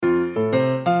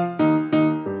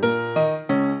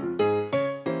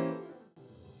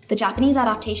The Japanese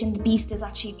adaptation, the Beast is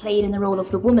actually played in the role of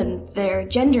the woman. They're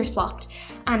gender swapped,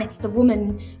 and it's the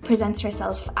woman presents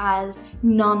herself as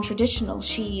non-traditional.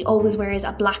 She always wears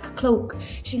a black cloak.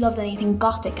 She loves anything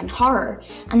gothic and horror,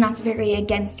 and that's very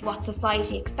against what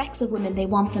society expects of women. They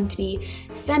want them to be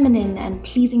feminine and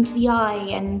pleasing to the eye,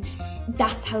 and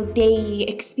that's how they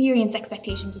experience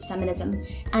expectations of feminism.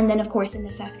 And then, of course, in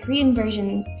the South Korean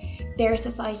versions, their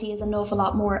society is an awful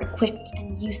lot more equipped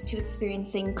and used to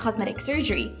experiencing cosmetic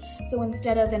surgery. So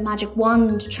instead of a magic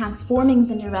wand transforming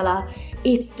Cinderella,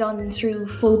 it's done through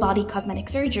full-body cosmetic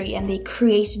surgery, and they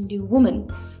create a new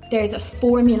woman. There's a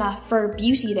formula for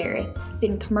beauty there. It's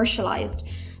been commercialized.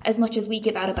 As much as we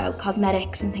give out about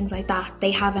cosmetics and things like that,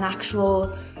 they have an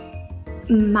actual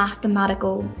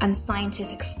mathematical and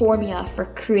scientific formula for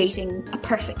creating a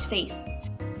perfect face.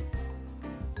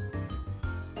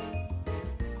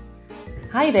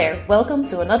 Hi there, welcome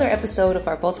to another episode of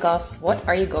our podcast, What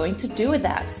Are You Going to Do With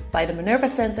That? By the Minerva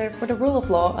Center for the Rule of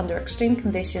Law under Extreme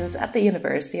Conditions at the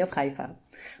University of Haifa.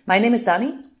 My name is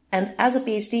Dani, and as a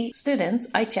PhD student,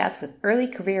 I chat with early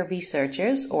career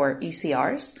researchers, or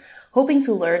ECRs, hoping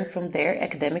to learn from their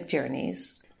academic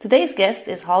journeys. Today's guest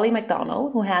is Holly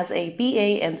McDonnell, who has a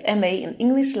BA and MA in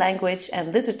English Language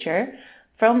and Literature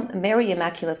from Mary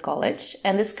Immaculate College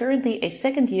and is currently a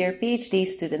second-year PhD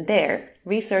student there,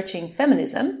 researching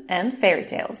feminism and fairy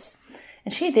tales.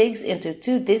 And she digs into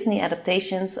two Disney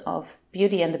adaptations of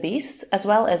Beauty and the Beast, as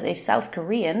well as a South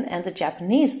Korean and a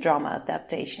Japanese drama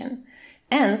adaptation,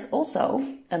 and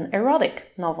also an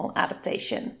erotic novel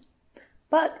adaptation.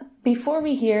 But before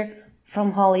we hear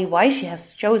from Holly why she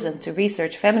has chosen to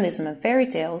research feminism and fairy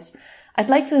tales, I'd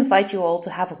like to invite you all to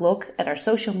have a look at our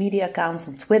social media accounts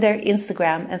on Twitter,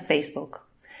 Instagram, and Facebook.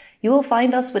 You will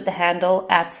find us with the handle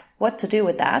at What to Do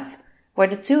With That, where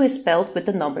the 2 is spelled with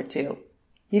the number 2.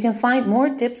 You can find more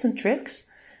tips and tricks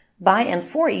by and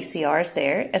for ECRs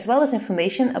there, as well as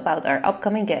information about our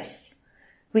upcoming guests.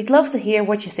 We'd love to hear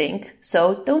what you think,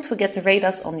 so don't forget to rate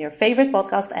us on your favorite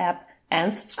podcast app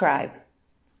and subscribe.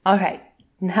 Alright,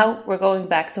 now we're going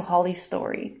back to Holly's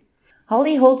story.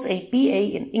 Holly holds a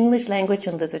BA in English Language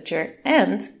and Literature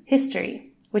and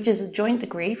History, which is a joint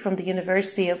degree from the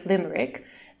University of Limerick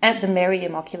and the Mary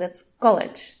Immaculate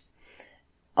College.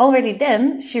 Already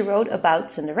then, she wrote about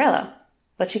Cinderella,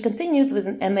 but she continued with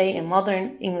an MA in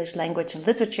Modern English Language and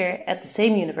Literature at the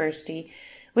same university,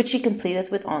 which she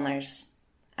completed with honors.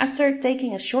 After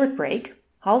taking a short break,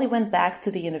 Holly went back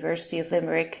to the University of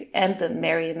Limerick and the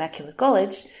Mary Immaculate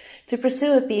College to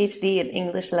pursue a PhD in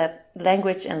English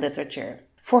Language and Literature.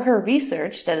 For her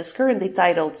research that is currently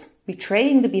titled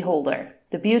Betraying the Beholder,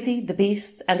 the Beauty, the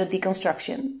Beast, and the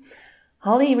Deconstruction,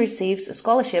 Holly receives a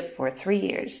scholarship for 3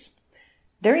 years.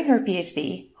 During her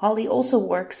PhD, Holly also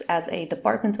works as a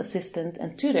department assistant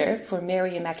and tutor for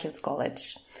Mary Immaculate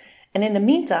College. And in the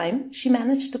meantime, she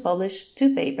managed to publish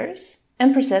 2 papers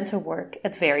and present her work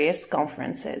at various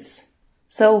conferences.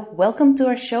 So, welcome to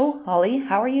our show, Holly.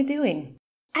 How are you doing?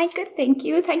 I'm good, thank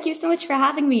you. Thank you so much for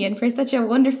having me and for such a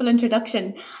wonderful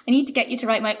introduction. I need to get you to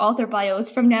write my author bios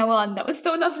from now on. That was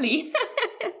so lovely.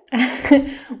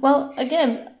 Well,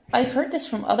 again, I've heard this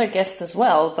from other guests as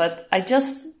well, but I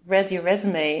just read your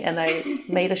resume and I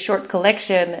made a short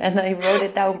collection and I wrote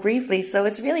it down briefly. So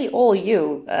it's really all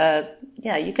you.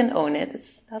 Yeah, you can own it.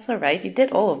 That's all right. You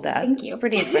did all of that. Thank you. It's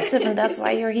pretty impressive, and that's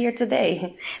why you're here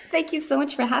today. Thank you so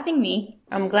much for having me.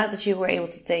 I'm glad that you were able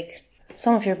to take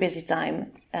some of your busy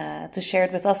time to share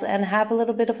it with us and have a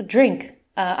little bit of a drink.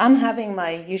 I'm having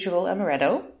my usual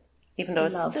amaretto, even though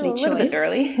it's still a little bit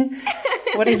early.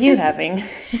 What are you having?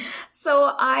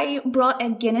 So I brought a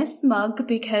Guinness mug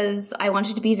because I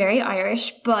wanted to be very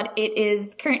Irish, but it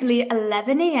is currently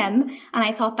 11 a.m. and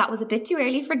I thought that was a bit too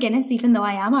early for Guinness, even though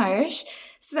I am Irish.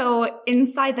 So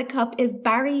inside the cup is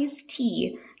Barry's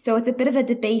tea. So it's a bit of a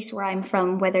debate where I'm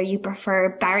from, whether you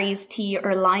prefer Barry's tea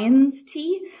or Lyon's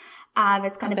tea.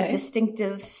 It's kind of a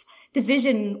distinctive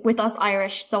division with us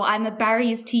Irish. So I'm a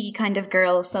Barry's tea kind of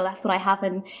girl. So that's what I have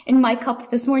in my cup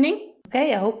this morning.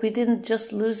 Okay, I hope we didn't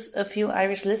just lose a few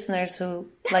Irish listeners who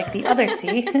like the other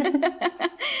tea.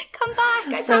 Come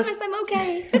back. I promise I'm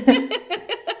okay.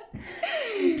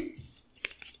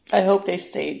 I hope they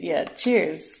stayed. Yeah.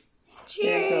 Cheers.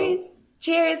 Cheers.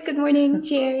 Cheers. Good morning.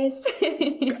 Cheers.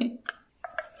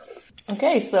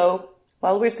 Okay, so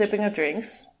while we're sipping our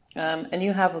drinks, and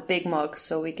you have a big mug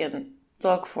so we can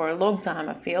talk for a long time,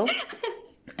 I feel.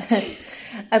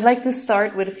 I'd like to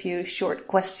start with a few short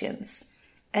questions.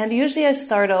 And usually I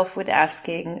start off with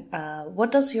asking,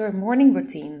 what does your morning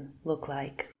routine look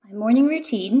like? My morning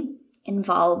routine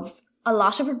involves a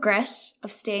lot of regret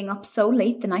of staying up so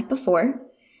late the night before.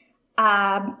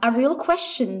 A real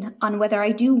question on whether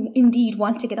I do indeed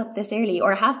want to get up this early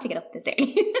or have to get up this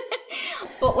early.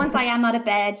 But once I am out of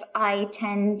bed, I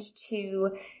tend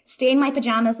to stay in my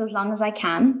pajamas as long as I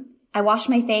can. I wash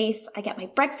my face, I get my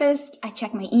breakfast, I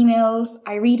check my emails,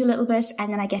 I read a little bit,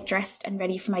 and then I get dressed and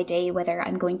ready for my day, whether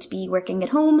I'm going to be working at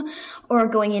home or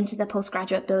going into the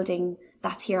postgraduate building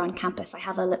that's here on campus. I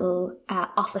have a little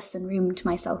office and room to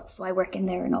myself, so I work in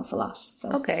there an awful lot.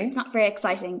 So It's not very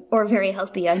exciting or very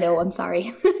healthy, I know, I'm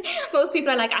sorry. Most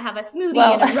people are like, I have a smoothie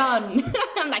and a run.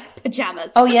 I'm like,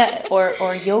 pajamas. Oh yeah,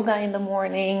 or yoga in the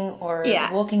morning, or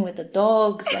walking with the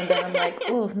dogs, and then I'm like,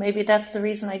 oh, maybe that's the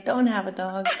reason I don't have a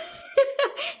dog.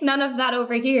 None of that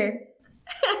over here.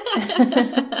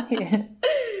 Yeah.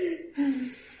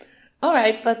 All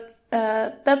right, but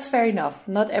that's fair enough.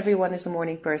 Not everyone is a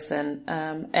morning person,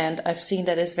 and I've seen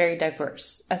that it's very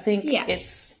diverse. I think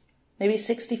it's maybe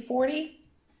 60-40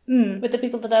 with the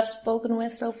people that I've spoken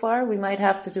with so far. We might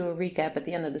have to do a recap at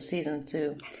the end of the season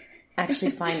to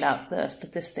actually find out the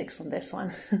statistics on this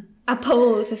one. A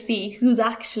poll to see who's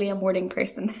actually a morning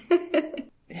person.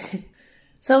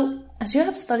 So, as you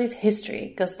have studied history,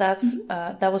 because that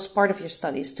was part of your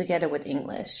studies together with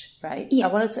English, right?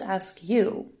 Yes. I wanted to ask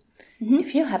you,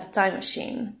 if you had a time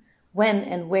machine, when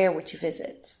and where would you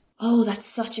visit? Oh, that's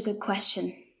such a good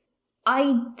question.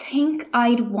 I think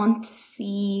I'd want to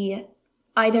see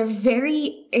either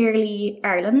very early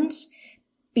Ireland,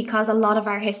 because a lot of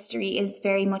our history is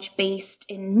very much based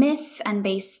in myth and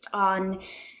based on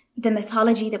the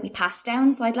mythology that we pass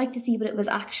down. So I'd like to see what it was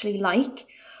actually like.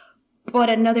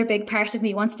 But another big part of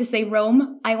me wants to say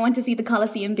Rome. I want to see the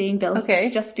Colosseum being built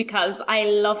just because I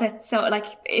love it. So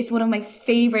it's one of my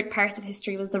favorite parts of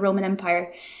history was the Roman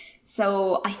Empire.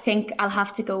 So I think I'll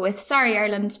have to go with, sorry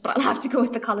Ireland, but I'll have to go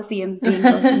with the Colosseum being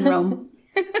built in Rome.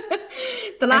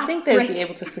 I think they'd be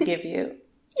able to forgive you.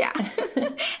 Yeah.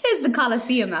 It's the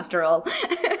Colosseum after all.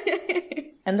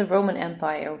 And the Roman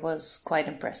Empire was quite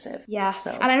impressive. Yeah,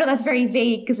 and I know that's very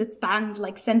vague because it spans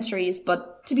like centuries,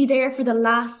 but to be there for the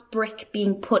last brick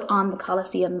being put on the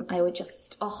Colosseum, I would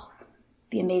just,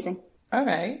 be amazing. All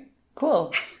right,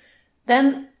 cool.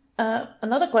 Then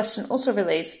another question also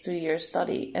relates to your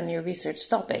study and your research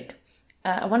topic.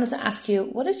 I wanted to ask you,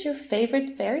 what is your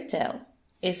favorite fairy tale?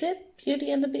 Is it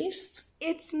Beauty and the Beast?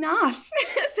 It's not,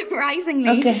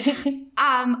 surprisingly. Okay.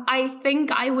 I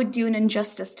think I would do an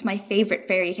injustice to my favorite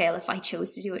fairy tale if I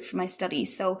chose to do it for my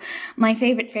studies. So my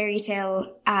favorite fairy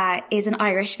tale is an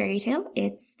Irish fairy tale.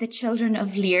 It's The Children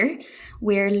of Lear,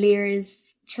 where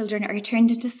Lear's children are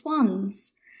turned into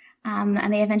swans.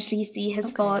 And they eventually see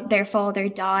their father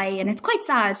die. And it's quite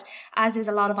sad, as is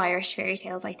a lot of Irish fairy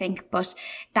tales, I think. But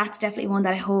that's definitely one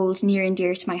that I hold near and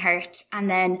dear to my heart. And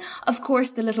then, of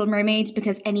course, The Little Mermaid,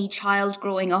 because any child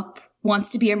growing up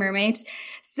wants to be a mermaid.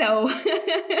 So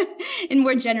in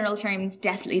more general terms,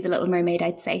 definitely The Little Mermaid,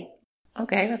 I'd say.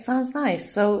 Okay, that sounds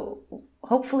nice. So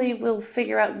hopefully we'll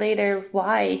figure out later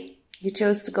why you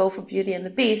chose to go for Beauty and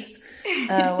the Beast.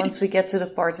 Once we get to the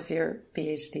part of your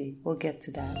PhD, we'll get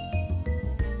to that.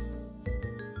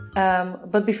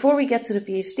 But before we get to the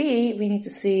PhD, we need to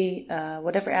see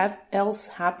whatever else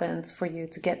happened for you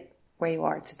to get where you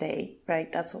are today,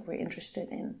 right? That's what we're interested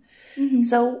in. Mm-hmm.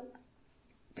 So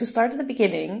to start at the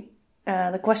beginning,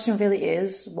 the question really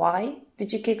is, why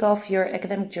did you kick off your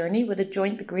academic journey with a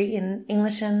joint degree in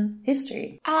English and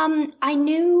history? I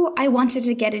knew I wanted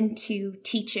to get into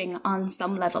teaching on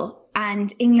some level,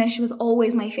 and English was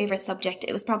always my favorite subject.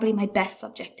 It was probably my best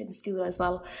subject in school as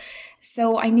well.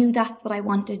 So I knew that's what I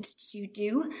wanted to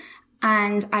do.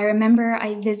 And I remember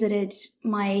I visited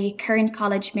my current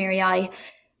college, Mary I,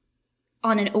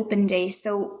 on an open day.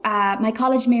 So my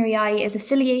college, Mary I, is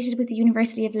affiliated with the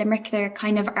University of Limerick. They're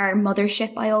kind of our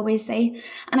mothership, I always say.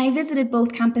 And I visited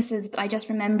both campuses, but I just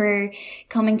remember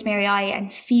coming to Mary I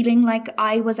and feeling like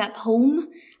I was at home.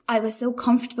 I was so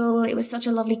comfortable. It was such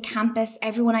a lovely campus.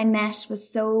 Everyone I met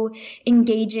was so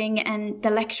engaging, and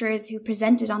the lecturers who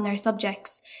presented on their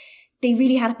subjects, they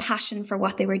really had a passion for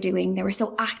what they were doing. They were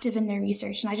so active in their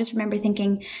research. And I just remember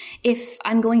thinking, if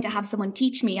I'm going to have someone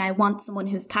teach me, I want someone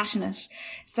who's passionate.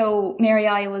 So Mary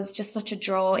I was just such a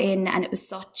draw in, and it was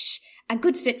such a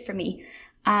good fit for me.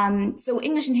 So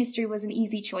English and history was an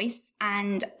easy choice.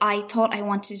 And I thought I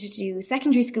wanted to do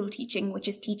secondary school teaching, which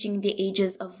is teaching the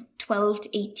ages of 12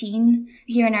 to 18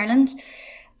 here in Ireland.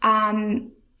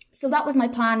 So that was my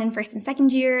plan in first and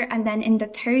second year. And then in the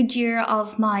third year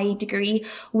of my degree,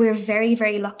 we're very,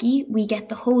 very lucky. We get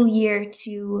the whole year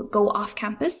to go off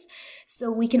campus.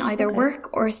 So we can either work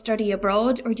or study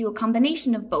abroad or do a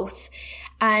combination of both.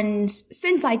 And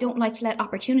since I don't like to let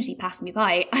opportunity pass me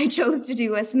by, I chose to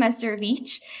do a semester of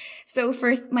each. So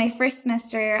my first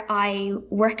semester, I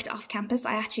worked off campus.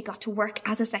 I actually got to work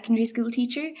as a secondary school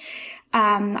teacher.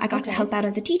 I got to help out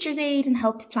as a teacher's aide and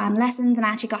help plan lessons, and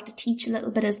I actually got to teach a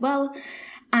little bit as well.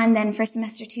 And then for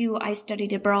semester 2, I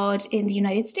studied abroad in the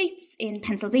United States, in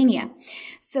Pennsylvania.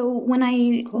 So when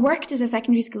I worked as a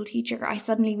secondary school teacher, I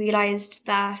suddenly realized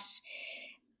that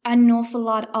an awful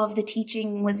lot of the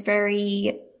teaching was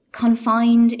very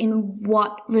confined in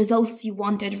what results you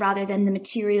wanted rather than the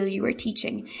material you were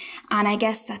teaching. And I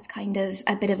guess that's kind of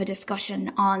a bit of a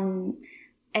discussion on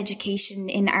education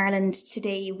in Ireland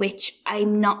today, which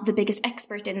I'm not the biggest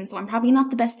expert in, so I'm probably not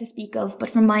the best to speak of. But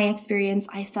from my experience,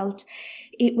 I felt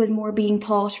it was more being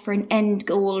taught for an end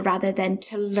goal rather than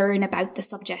to learn about the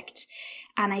subject.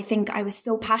 And I think I was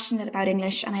so passionate about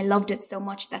English and I loved it so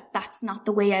much that that's not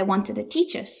the way I wanted to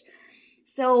teach it.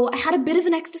 So I had a bit of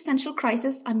an existential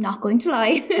crisis, I'm not going to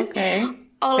lie. Okay.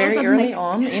 Very early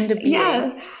on in the BA.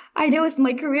 Yeah, I noticed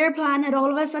my career plan had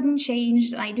all of a sudden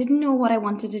changed and I didn't know what I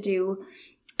wanted to do.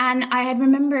 And I had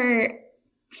remember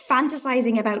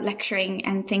fantasizing about lecturing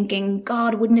and thinking,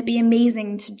 God, wouldn't it be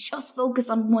amazing to just focus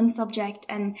on one subject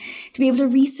and to be able to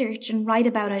research and write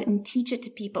about it and teach it to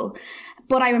people.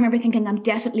 But I remember thinking I'm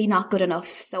definitely not good enough.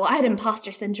 So I had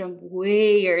imposter syndrome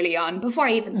way early on before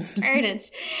I even started.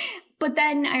 But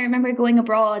then I remember going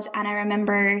abroad and I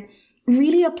remember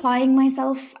really applying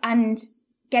myself and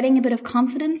getting a bit of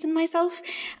confidence in myself.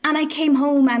 And I came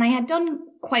home and I had done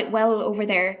quite well over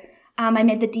there. I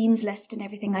made the dean's list and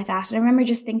everything like that. And I remember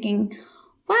just thinking,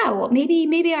 wow,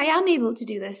 maybe I am able to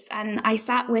do this. And I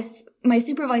sat with my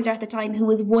supervisor at the time, who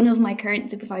was one of my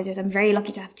current supervisors. I'm very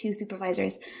lucky to have 2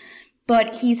 supervisors,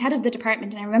 but he's head of the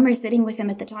department. And I remember sitting with him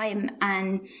at the time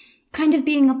and kind of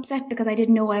being upset because I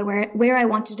didn't know where I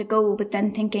wanted to go, but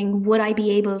then thinking, would I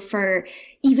be able for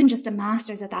even just a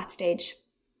master's at that stage?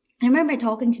 I remember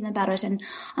talking to him about it, and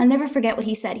I'll never forget what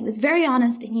he said. He was very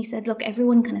honest, and he said, look,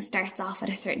 everyone kind of starts off at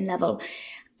a certain level,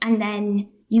 and then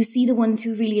you see the ones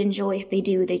who really enjoy it.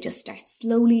 They just start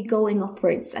slowly going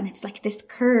upwards, and it's like this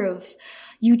curve.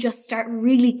 You just start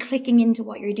really clicking into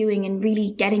what you're doing and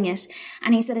really getting it.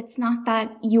 And he said, it's not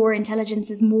that your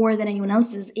intelligence is more than anyone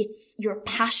else's. It's your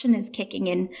passion is kicking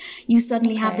in. You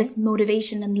suddenly have this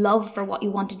motivation and love for what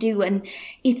you want to do. And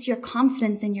it's your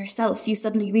confidence in yourself. You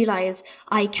suddenly realize,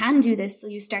 I can do this. So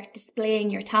you start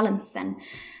displaying your talents then.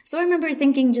 So I remember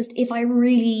thinking, just if I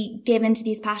really gave into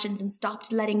these passions and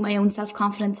stopped letting my own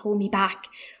self-confidence hold me back,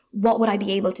 what would I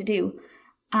be able to do?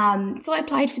 So I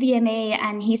applied for the MA,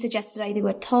 and he suggested I do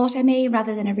a thought MA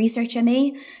rather than a research MA.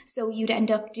 So you'd end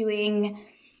up doing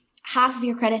half of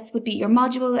your credits would be your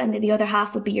module and the other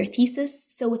half would be your thesis.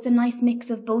 So it's a nice mix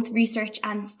of both research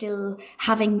and still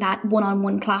having that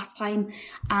one-on-one class time.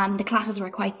 The classes were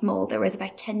quite small. There was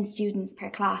about 10 students per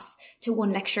class to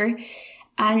one lecturer.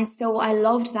 And so I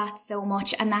loved that so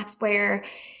much. And that's where,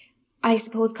 I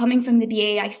suppose, coming from the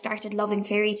BA, I started loving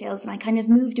fairy tales, and I kind of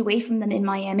moved away from them in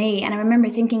my MA. And I remember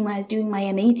thinking when I was doing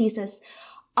my MA thesis,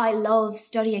 I love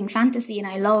studying fantasy and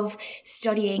I love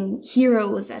studying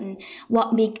heroes and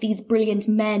what make these brilliant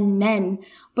men.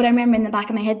 But I remember in the back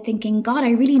of my head thinking, God,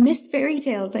 I really miss fairy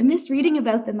tales. I miss reading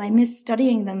about them. I miss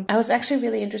studying them. I was actually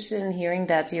really interested in hearing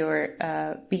that your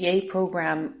BA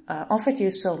program offered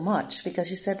you so much, because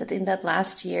you said that in that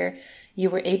last year, you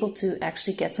were able to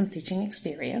actually get some teaching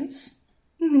experience.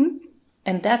 Mm-hmm.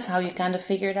 And that's how you kind of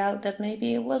figured out that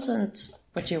maybe it wasn't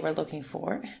what you were looking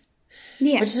for.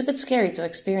 Yeah. Which is a bit scary to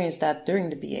experience that during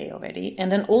the BA already. And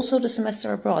then also the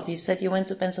semester abroad. You said you went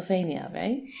to Pennsylvania,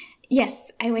 right? Yes,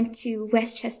 I went to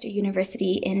Westchester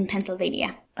University in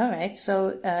Pennsylvania. All right.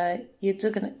 So you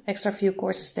took an extra few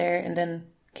courses there and then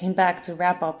came back to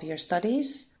wrap up your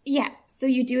studies? Yeah. So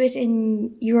you do it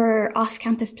in your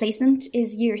off-campus placement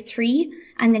is year 3,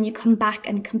 and then you come back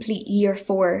and complete year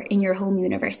 4 in your home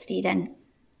university then.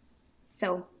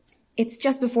 So it's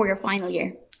just before your final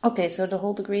year. Okay, so the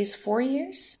whole degree is 4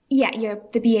 years? Yeah,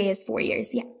 the BA is 4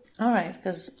 years, yeah. All right,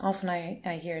 because often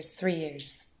I hear it's 3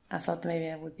 years. I thought maybe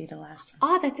that would be the last one.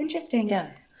 Oh, that's interesting. Yeah.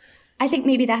 I think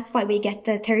maybe that's why we get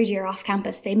the 3rd year off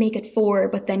campus. They make it 4,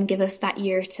 but then give us that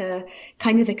year to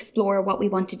kind of explore what we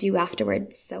want to do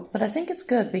afterwards. So, but I think it's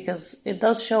good because it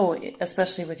does show,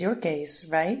 especially with your case,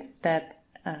 right, that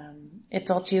it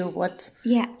taught you what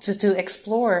to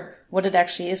explore what it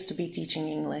actually is to be teaching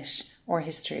English or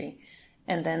history,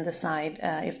 and then decide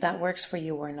if that works for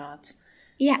you or not.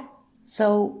 Yeah.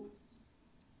 So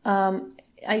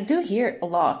I do hear a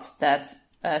lot that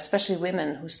especially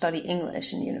women who study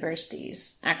English in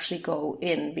universities actually go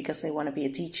in because they want to be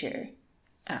a teacher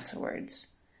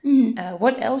afterwards. Mm-hmm.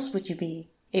 What else would you be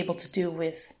able to do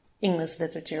with English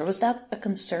literature? Was that a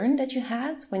concern that you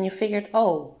had when you figured,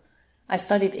 oh, I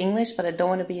studied English, but I don't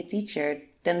want to be a teacher,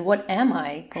 then what am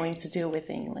I going to do with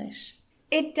English?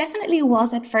 It definitely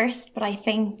was at first, but I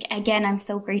think, again, I'm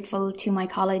so grateful to my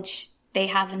college. They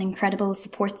have an incredible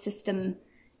support system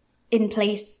in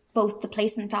place, both the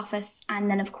placement office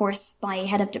and then, of course, my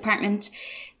head of department.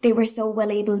 They were so well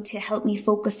able to help me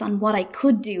focus on what I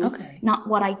could do, not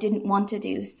what I didn't want to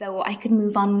do. So I could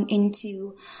move on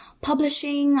into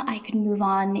publishing. I could move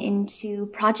on into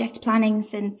project planning,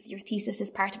 since your thesis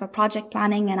is part of a project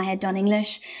planning and I had done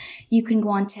English. You can go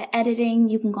on to editing.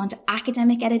 You can go on to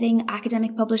academic editing,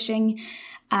 academic publishing.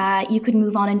 You could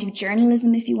move on and do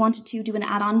journalism if you wanted to, do an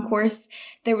add-on course.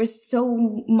 There was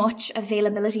so much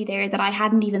availability there that I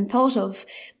hadn't even thought of,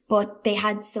 but they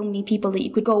had so many people that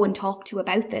you could go and talk to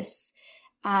about this.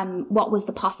 What was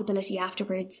the possibility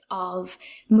afterwards of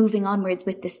moving onwards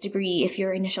with this degree if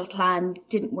your initial plan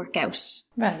didn't work out?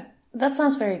 Right. That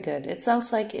sounds very good. It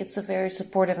sounds like it's a very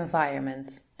supportive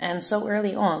environment. And so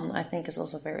early on, I think is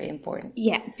also very important.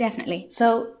 Yeah, definitely.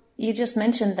 So you just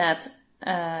mentioned that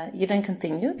you then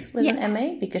continued with an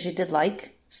MA because you did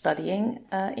like studying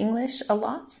English a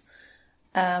lot.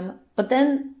 But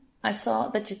then I saw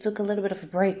that you took a little bit of a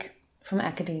break from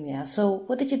academia. So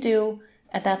what did you do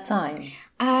at that time?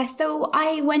 So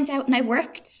I went out and I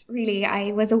worked, really.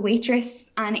 I was a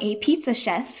waitress and a pizza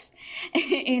chef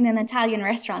in an Italian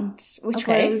restaurant, which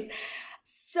was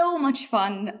so much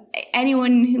fun.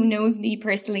 Anyone who knows me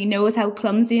personally knows how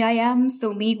clumsy I am.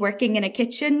 So me working in a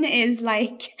kitchen is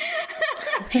like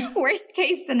worst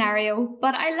case scenario,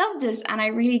 but I loved it. And I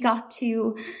really got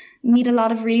to meet a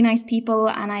lot of really nice people,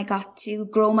 and I got to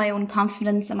grow my own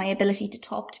confidence and my ability to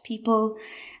talk to people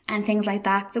and things like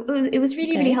that. So it was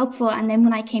really, really helpful. And then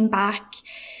when I came back,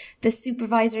 the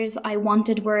supervisors I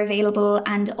wanted were available,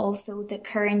 and also the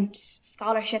current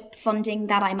scholarship funding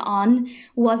that I'm on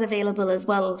was available as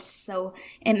well. So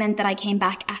it meant that I came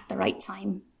back at the right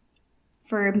time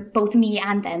for both me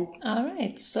and them. All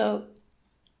right. So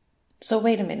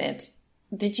wait a minute.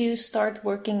 Did you start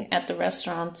working at the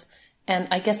restaurant and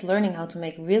I guess learning how to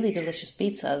make really delicious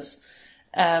pizzas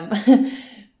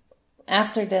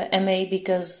after the MA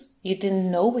because you didn't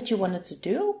know what you wanted to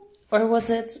do? Or was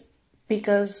it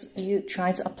because you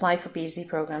tried to apply for PhD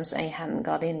programs and you hadn't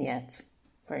got in yet,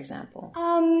 for example?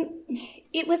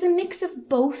 It was a mix of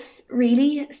both,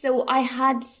 really. So I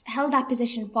had held that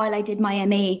position while I did my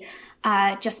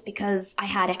MA, just because I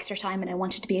had extra time and I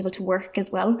wanted to be able to work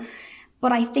as well.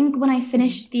 But I think when I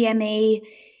finished the MA,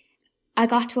 I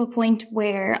got to a point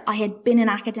where I had been in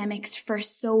academics for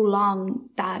so long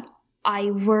that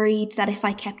I worried that if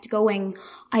I kept going,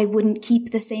 I wouldn't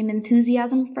keep the same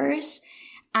enthusiasm for it.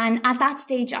 And at that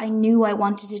stage, I knew I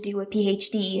wanted to do a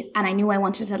PhD and I knew I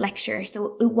wanted to lecture.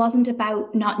 So it wasn't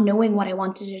about not knowing what I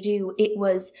wanted to do. It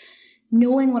was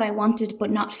knowing what I wanted, but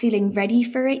not feeling ready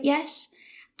for it yet.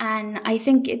 And I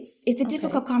think it's a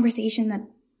difficult conversation that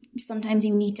sometimes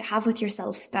you need to have with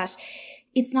yourself, that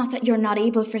it's not that you're not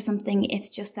able for something. It's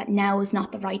just that now is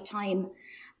not the right time.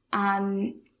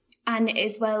 And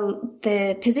as well,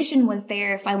 the position was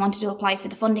there if I wanted to apply for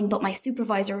the funding, but my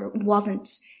supervisor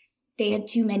wasn't. They had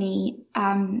too many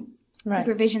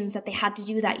supervisions that they had to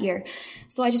do that year.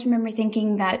 So I just remember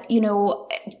thinking that,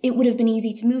 it would have been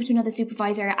easy to move to another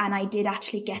supervisor. And I did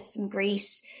actually get some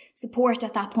great support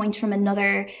at that point from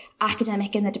another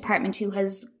academic in the department who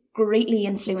has greatly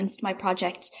influenced my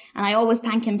project. And I always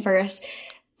thank him for it.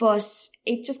 But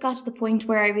it just got to the point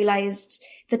where I realized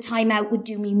the time out would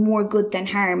do me more good than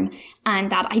harm,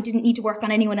 and that I didn't need to work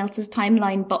on anyone else's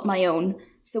timeline but my own.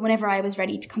 So whenever I was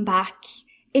ready to come back,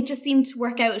 it just seemed to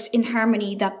work out in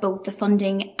harmony that both the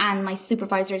funding and my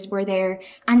supervisors were there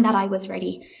and that I was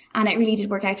ready. And it really did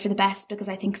work out for the best, because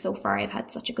I think so far I've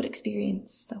had such a good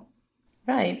experience. So.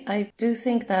 Right. I do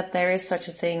think that there is such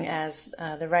a thing as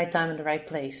the right time and the right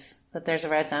place, that there's a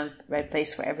right time, right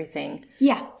place for everything.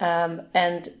 Yeah.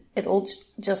 And it all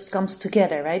just comes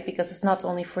together, right? Because it's not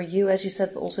only for you, as you said,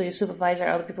 but also your supervisor,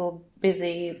 other people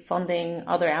busy, funding,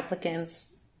 other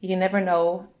applicants. You never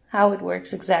know how it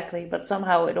works exactly, but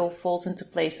somehow it all falls into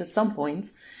place at some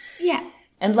point. Yeah.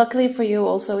 And luckily for you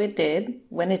also it did,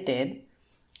 when it did.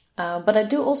 But I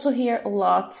do also hear a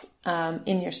lot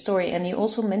in your story, and you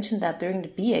also mentioned that during the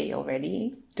BA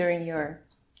already, during your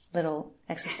little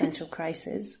existential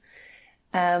crisis,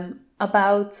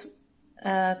 about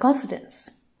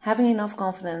confidence, having enough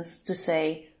confidence to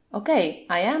say, okay,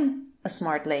 I am a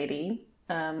smart lady,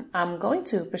 I'm going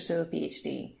to pursue a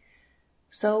PhD.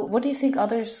 So what do you think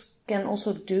others can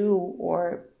also do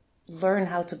or learn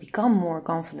how to become more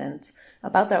confident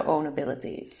about their own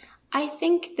abilities? I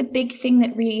think the big thing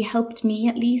that really helped me,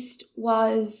 at least,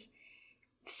 was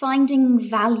finding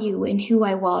value in who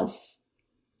I was.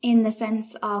 in the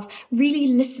sense of really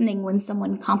listening when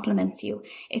someone compliments you.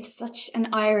 It's such an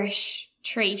Irish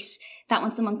trait that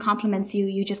when someone compliments you,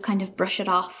 you just kind of brush it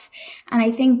off. And I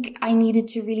think I needed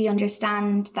to really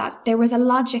understand that there was a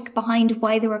logic behind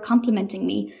why they were complimenting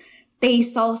me. They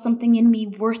saw something in me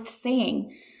worth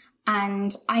saying.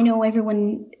 And I know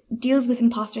everyone deals with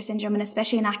imposter syndrome, and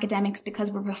especially in academics,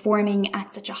 because we're performing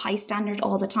at such a high standard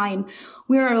all the time.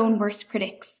 We're our own worst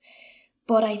critics.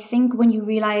 But I think when you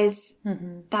realize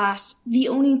that the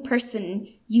only person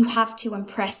you have to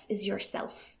impress is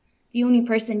yourself, the only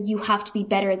person you have to be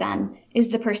better than is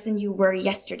the person you were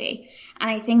yesterday. And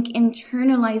I think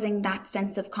internalizing that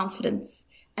sense of confidence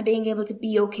and being able to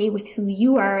be okay with who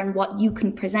you are and what you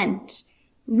can present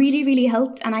really, really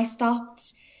helped. And I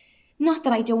stopped, not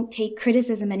that I don't take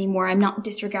criticism anymore. I'm not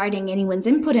disregarding anyone's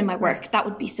input in my work. That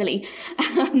would be silly.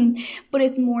 But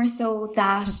it's more so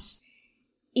that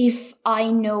if I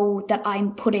know that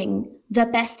I'm putting the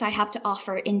best I have to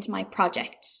offer into my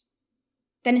project,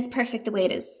 then it's perfect the way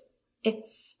it is.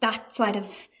 It's that side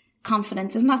of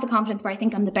confidence. It's not the confidence where I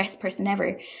think I'm the best person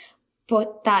ever,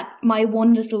 but that my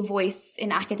one little voice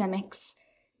in academics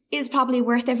is probably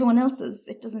worth everyone else's.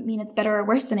 It doesn't mean it's better or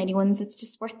worse than anyone's. It's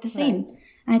just worth the same. Right.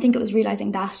 And I think it was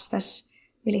realizing that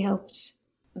really helped.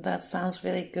 That sounds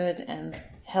really good and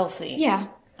healthy. Yeah.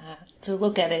 To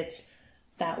look at it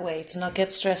that way, to not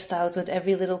get stressed out with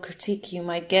every little critique you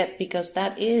might get, because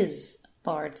that is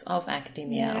part of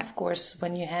academia. Yeah. Of course,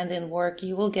 when you hand in work,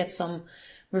 you will get some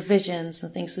revisions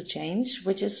and things to change,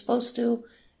 which is supposed to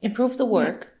improve the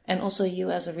work and also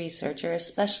you as a researcher,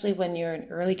 especially when you're an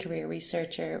early career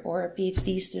researcher or a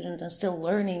PhD student and still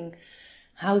learning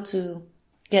how to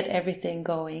get everything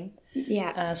going.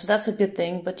 Yeah. So that's a good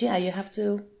thing. But yeah, you have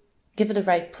to give it the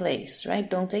right place, right?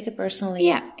 Don't take it personally.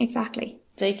 Yeah, exactly.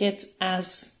 Take it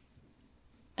as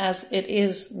it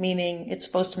is, meaning it's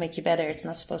supposed to make you better. It's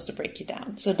not supposed to break you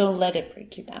down. So don't let it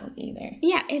break you down either.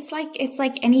 Yeah, it's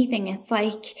like anything. It's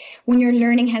like when you're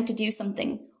learning how to do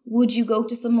something, would you go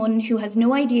to someone who has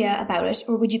no idea about it,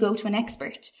 or would you go to an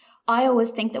expert? I always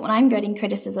think that when I'm getting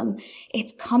criticism,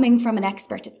 it's coming from an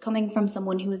expert. It's coming from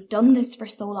someone who has done this for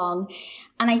so long.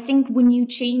 And I think when you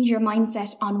change your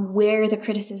mindset on where the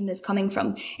criticism is coming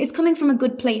from, it's coming from a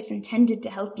good place intended to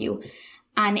help you.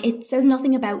 And it says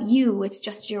nothing about you, it's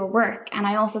just your work. And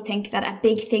I also think that a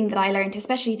big thing that I learned,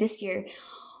 especially this year,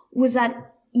 was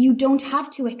that you don't have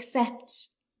to accept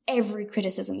every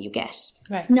criticism you get.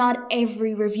 Right. Not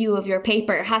every review of your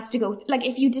paper has to go, like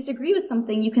if you disagree with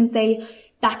something, you can say,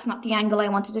 that's not the angle I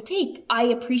wanted to take. I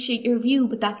appreciate your view,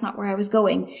 but that's not where I was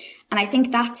going. And I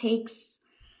think that takes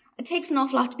an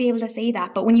awful lot to be able to say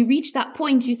that. But when you reach that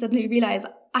point, you suddenly realize,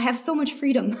 I have so much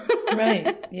freedom.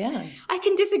 Right. Yeah. I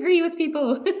can disagree with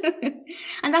people.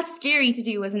 And that's scary to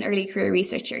do as an early career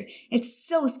researcher. It's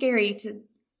so scary to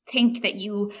think that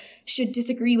you should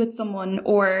disagree with someone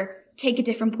or take a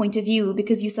different point of view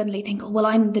because you suddenly think, oh, well,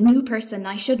 I'm the new person.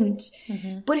 I shouldn't.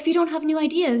 Mm-hmm. But if you don't have new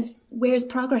ideas, where's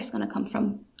progress going to come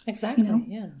from? Exactly. You know?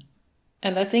 Yeah.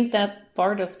 And I think that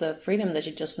part of the freedom that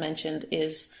you just mentioned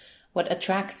is what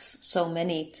attracts so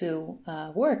many to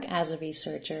work as a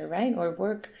researcher, right? Or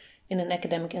work in an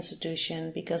academic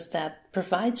institution, because that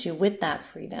provides you with that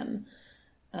freedom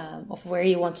of where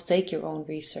you want to take your own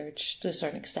research to a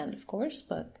certain extent, of course,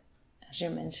 but as you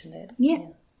mentioned it. Yeah.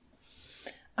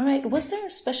 All right. Was there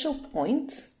a special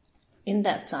point in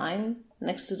that time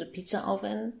next to the pizza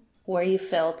oven where you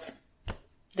felt,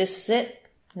 this is it,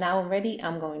 now I'm ready,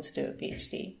 I'm going to do a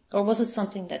PhD? Or was it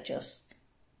something that just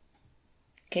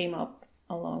came up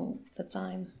along the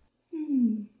time?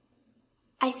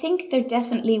 I think there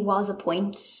definitely was a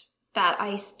point that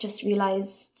I just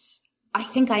realized, I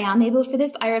think I am able for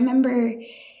this. I remember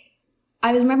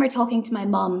talking to my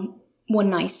mom one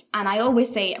night, and I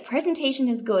always say a presentation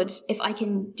is good if I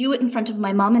can do it in front of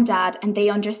my mom and dad and they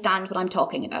understand what I'm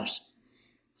talking about.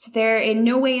 So they're in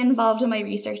no way involved in my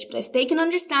research, but if they can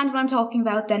understand what I'm talking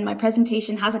about, then my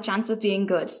presentation has a chance of being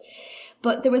good.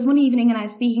 But there was one evening and I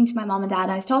was speaking to my mom and dad,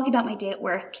 and I was talking about my day at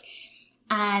work,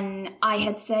 and I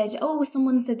had said, oh,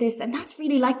 someone said this, and that's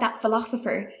really like that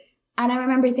philosopher. And I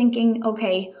remember thinking,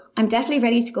 okay, I'm definitely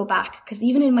ready to go back, because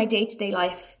even in my day-to-day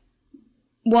life,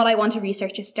 what I want to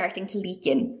research is starting to leak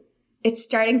in. It's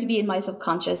starting to be in my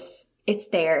subconscious. It's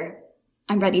there.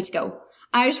 I'm ready to go.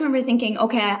 I just remember thinking,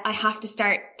 okay, I have to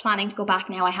start planning to go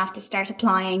back now. I have to start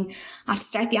applying. I have to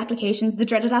start the applications, the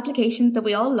dreaded applications that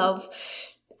we all love.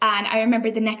 And I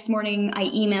remember the next morning I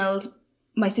emailed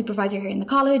my supervisor here in the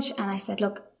college and I said,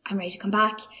 look, I'm ready to come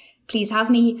back. Please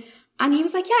have me. And he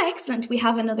was like, yeah, excellent. We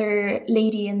have another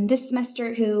lady in this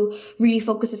semester who really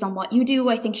focuses on what you do.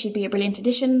 I think she'd be a brilliant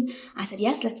addition. I said,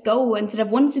 yes, let's go. Instead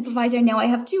of one supervisor, now I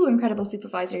have two incredible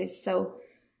supervisors. So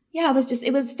yeah,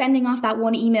 it was sending off that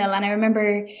one email. And I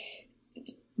remember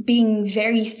being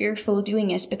very fearful doing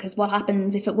it, because what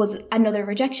happens if it was another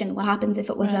rejection? What happens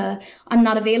if it was I'm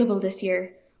not available this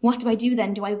year? What do I do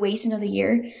then? Do I wait another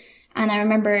year? And I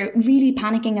remember really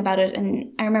panicking about it.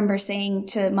 And I remember saying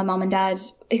to my mom and dad,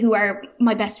 who are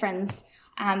my best friends,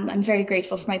 I'm very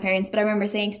grateful for my parents, but I remember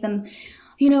saying to them,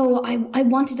 you know, I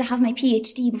wanted to have my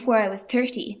PhD before I was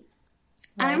 30. Right.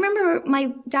 And I remember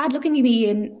my dad looking at me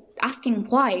and asking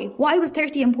why was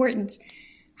 30 important?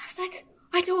 I was like,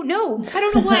 I don't know. I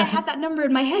don't know why I had that number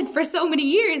in my head for so many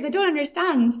years. I don't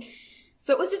understand.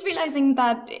 So it was just realizing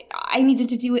that I needed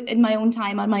to do it in my own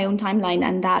time, on my own timeline,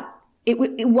 and that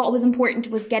what was important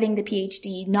was getting the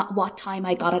PhD, not what time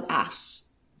I got it at.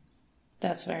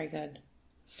 That's very good.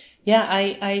 Yeah,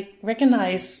 I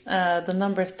recognize the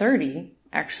number 30,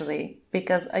 actually,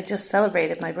 because I just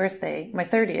celebrated my birthday, my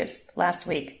 30th, last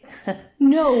week.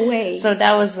 No way. So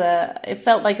that was, it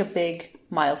felt like a big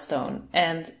milestone.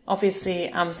 And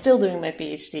obviously, I'm still doing my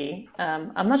PhD.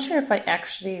 I'm not sure if I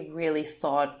actually really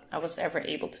thought I was ever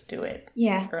able to do it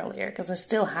earlier, because I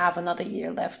still have another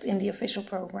year left in the official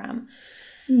program.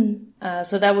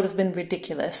 So that would have been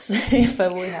ridiculous if I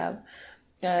would have.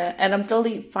 And I'm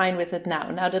totally fine with it now.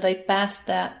 Now that I passed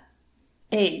that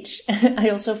age, I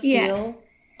also feel,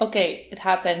 okay, it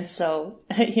happened. So,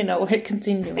 you know, we're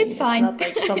continuing. It's fine.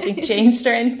 It's not like something changed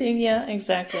or anything. Yeah,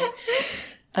 exactly.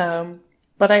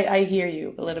 But I hear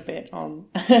you a little bit on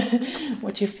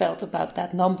what you felt about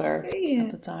that number at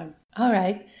the time. All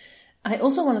right. I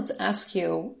also wanted to ask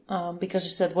you, because you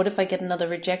said, what if I get another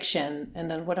rejection? And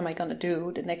then what am I going to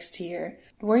do the next year?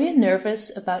 Were you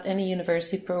nervous about any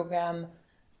university program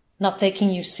not taking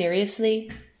you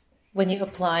seriously when you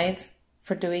applied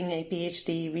for doing a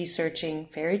PhD researching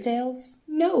fairy tales?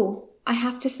 No, I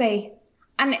have to say.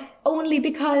 And only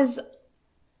because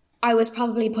I was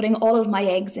probably putting all of my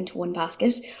eggs into one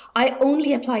basket. I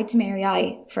only applied to Mary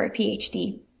I for a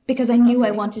PhD because I knew I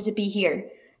wanted to be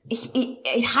here.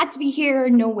 It had to be here or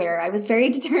nowhere. I was very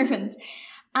determined.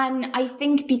 And I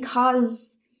think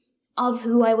because of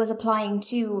who I was applying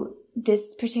to,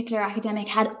 this particular academic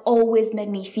had always made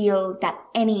me feel that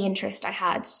any interest I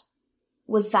had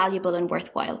was valuable and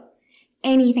worthwhile.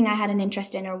 Anything I had an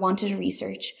interest in or wanted to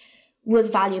research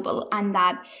was valuable, and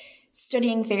that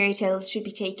studying fairy tales should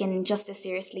be taken just as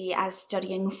seriously as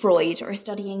studying Freud or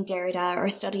studying Derrida or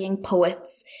studying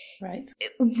poets. Right.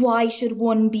 Why should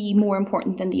one be more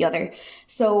important than the other?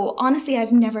 So honestly,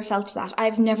 I've never felt that.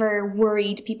 I've never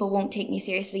worried people won't take me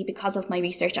seriously because of my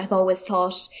research. I've always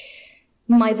thought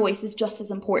my voice is just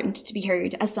as important to be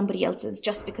heard as somebody else's,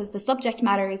 just because the subject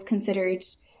matter is considered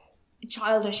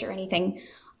childish or anything.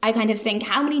 I kind of think,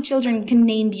 how many children can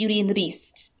name Beauty and the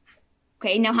Beast?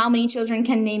 Okay, now how many children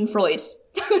can name Freud?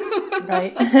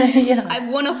 Right. Yeah.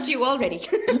 I've one-upped you already.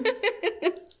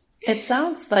 It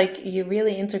sounds like you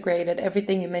really integrated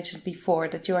everything you mentioned before,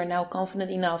 that you are now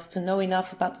confident enough to know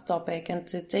enough about the topic and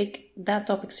to take that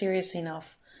topic serious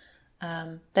enough,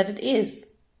 that it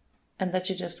is, and that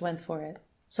you just went for it.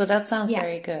 So that sounds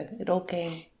very good. It all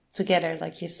came together,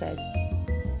 like you said.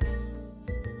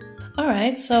 All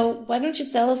right, so why don't you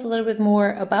tell us a little bit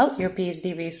more about your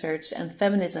PhD research and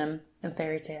feminism and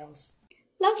fairy tales?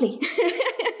 Lovely.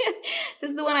 This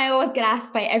is the one I always get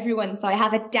asked by everyone, so I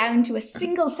have it down to a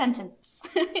single sentence.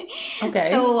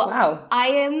 Okay, so wow. I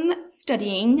am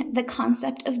studying the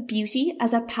concept of beauty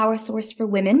as a power source for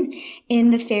women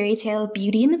in the fairy tale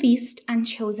Beauty and the Beast and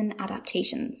chosen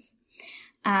adaptations.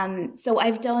 So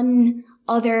I've done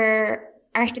other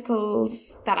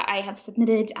articles that I have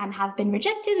submitted and have been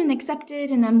rejected and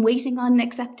accepted, and I'm waiting on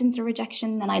acceptance or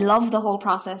rejection, and I love the whole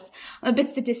process. I'm a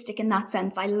bit sadistic in that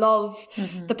sense. I love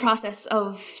the process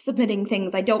of submitting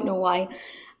things. I don't know why.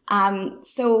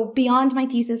 So beyond my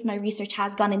thesis, my research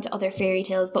has gone into other fairy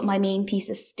tales, but my main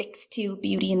thesis sticks to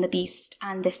Beauty and the Beast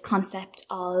and this concept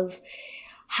of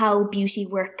how beauty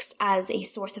works as a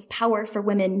source of power for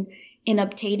women in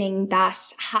obtaining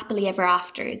that happily ever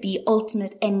after, the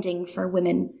ultimate ending for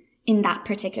women in that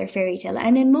particular fairy tale,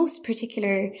 and in most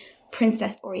particular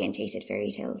princess-orientated fairy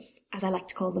tales, as I like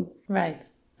to call them. Right.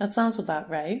 That sounds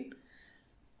about right.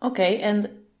 Okay, and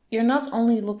you're not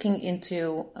only looking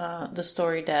into the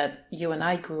story that you and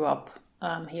I grew up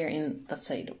here in, let's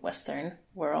say, the Western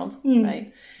world,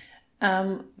 right?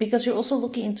 Because you're also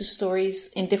looking into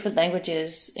stories in different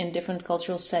languages, in different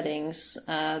cultural settings,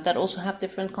 that also have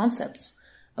different concepts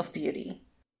of beauty.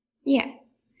 Yeah.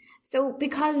 So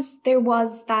because there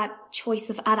was that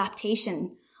choice of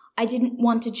adaptation, I didn't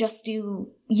want to just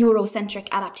do Eurocentric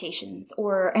adaptations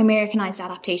or Americanized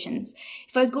adaptations.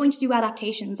 If I was going to do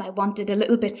adaptations, I wanted a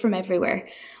little bit from everywhere,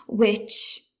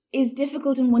 which is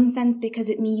difficult in one sense because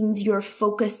it means your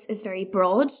focus is very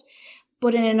broad.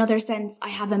 But in another sense, I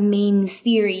have a main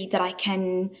theory that I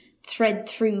can thread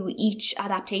through each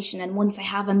adaptation. And once I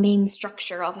have a main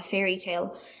structure of a fairy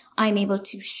tale, I'm able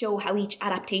to show how each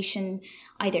adaptation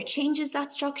either changes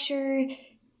that structure,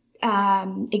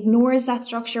 ignores that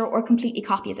structure, or completely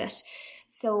copies it.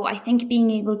 So I think being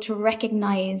able to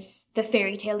recognize the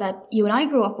fairy tale that you and I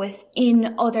grew up with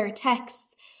in other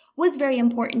texts was very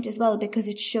important as well, because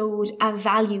it showed a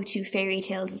value to fairy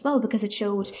tales as well, because it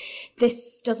showed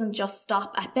this doesn't just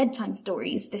stop at bedtime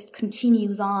stories. This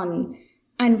continues on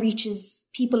and reaches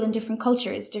people in different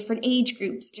cultures, different age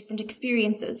groups, different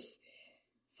experiences.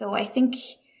 So I think,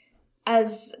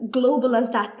 as global as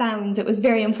that sounds, it was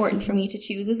very important for me to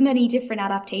choose as many different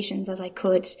adaptations as I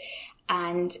could.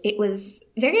 And it was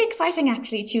very exciting,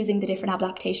 actually, choosing the different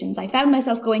adaptations. I found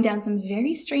myself going down some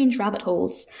very strange rabbit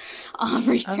holes of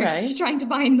research, trying to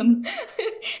find them.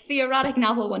 The erotic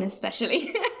novel one especially.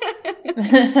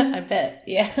 I bet,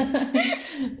 yeah.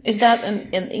 Is that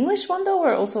an English one, though,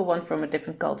 or also one from a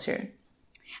different culture?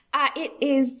 It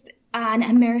is an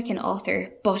American author,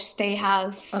 but they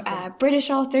have British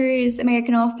authors,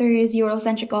 American authors,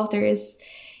 Eurocentric authors.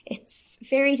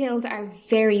 Fairy tales are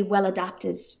very well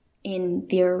adapted in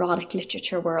the erotic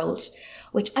literature world,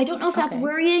 which I don't know if that's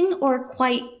worrying or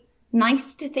quite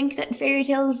nice to think that fairy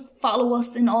tales follow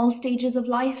us in all stages of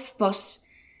life, but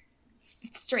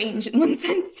it's strange in one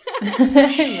sense.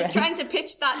 Right. Trying to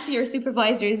pitch that to your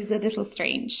supervisors is a little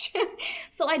strange.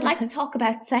 So I'd like to talk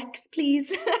about sex,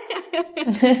 please.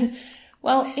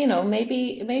 Well,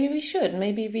 maybe we should.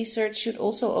 Maybe research should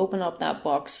also open up that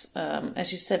box.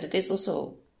 As you said, it is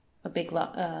also a big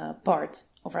part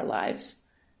of our lives.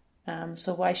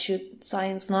 So why should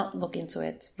science not look into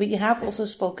it? We have also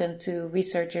spoken to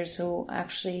researchers who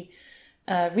actually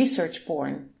research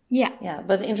porn. Yeah.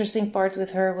 But the interesting part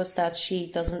with her was that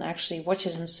she doesn't actually watch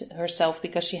it herself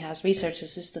because she has research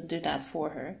assistant do that for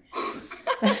her.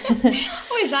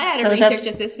 Wish I had a research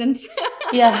assistant.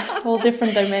 Yeah, whole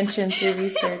different dimension to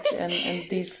research and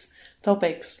these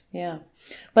topics. Yeah.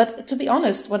 But to be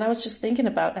honest, when I was just thinking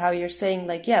about how you're saying,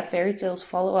 fairy tales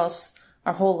follow us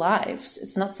our whole lives.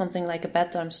 It's not something like a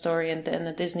bedtime story and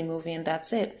a Disney movie and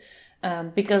that's it.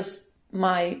 Because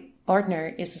my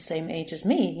partner is the same age as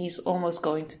me. He's almost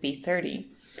going to be 30.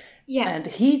 Yeah. And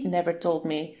he never told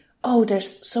me, oh,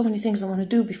 there's so many things I want to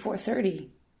do before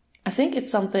 30. I think it's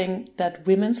something that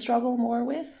women struggle more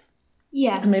with.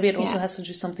 Yeah. And maybe it also has to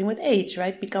do something with age,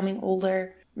 right? Becoming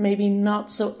older, maybe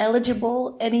not so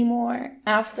eligible anymore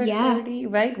after 30,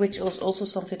 right? Which is also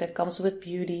something that comes with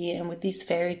beauty and with these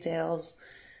fairy tales.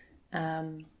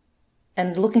 And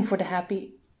looking for the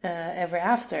happy ever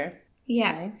after.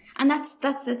 Yeah. Right? And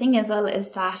that's the thing as well,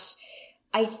 is that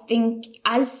I think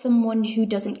as someone who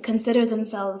doesn't consider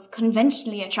themselves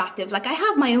conventionally attractive, I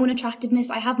have my own attractiveness,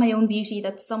 I have my own beauty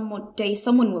that someday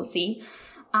someone will see.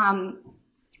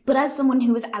 But as someone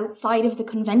who is outside of the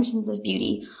conventions of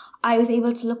beauty, I was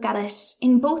able to look at it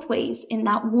in both ways. In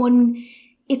that one,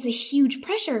 it's a huge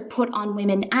pressure put on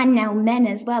women and now men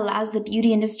as well, as the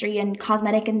beauty industry and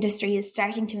cosmetic industry is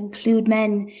starting to include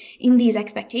men in these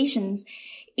expectations.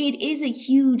 It is a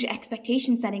huge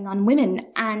expectation setting on women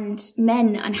and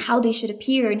men and how they should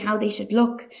appear and how they should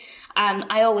look.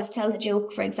 I always tell the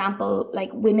joke, for example,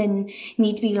 women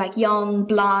need to be young,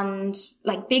 blonde,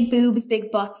 big boobs,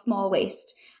 big butt, small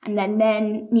waist. And then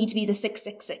men need to be the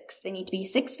 666. They need to be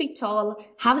 6 feet tall,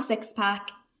 have a six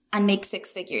pack, and make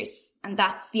six figures. And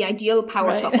that's the ideal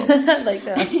power couple. Like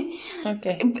that.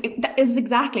 Okay. That is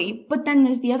exactly. But then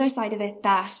there's the other side of it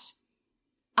that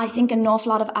I think an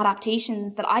awful lot of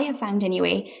adaptations that I have found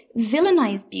anyway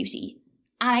villainize beauty.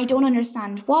 And I don't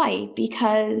understand why,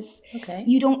 because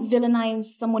you don't villainize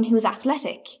someone who's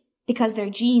athletic because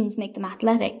their genes make them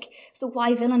athletic. So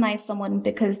why villainize someone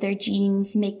because their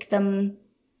genes make them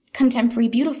contemporary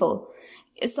beautiful?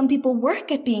 Some people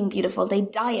work at being beautiful. They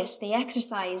diet, they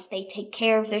exercise, they take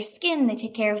care of their skin, they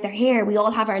take care of their hair. We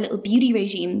all have our little beauty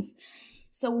regimes.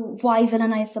 So why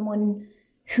villainize someone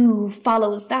who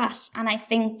follows that? And I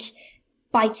think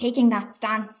by taking that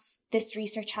stance, this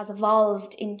research has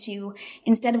evolved into,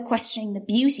 instead of questioning the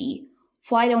beauty,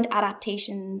 why don't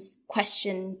adaptations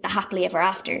question the happily ever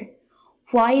after?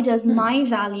 Why does my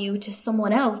value to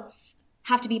someone else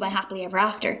have to be my happily ever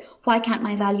after? Why can't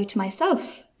my value to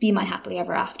myself be my happily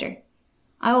ever after?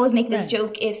 I always make this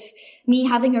joke, if me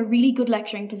having a really good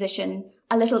lecturing position,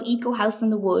 a little eco house in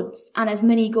the woods, and as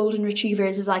many golden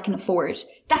retrievers as I can afford,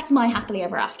 that's my happily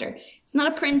ever after. It's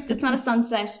not a prince, it's not a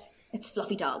sunset, it's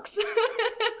fluffy dogs.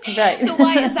 Right. So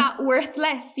why is that worth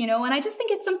less, And I just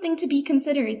think it's something to be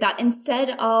considered, that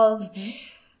instead of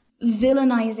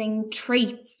villainizing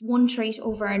traits, one trait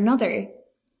over another,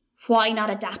 why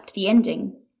not adapt the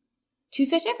ending to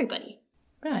fit everybody?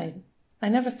 Right. I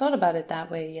never thought about it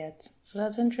that way yet. So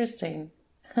that's interesting.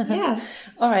 Yeah.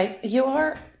 All right. You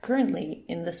are currently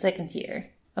in the second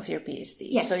year of your PhD.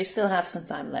 Yes. So you still have some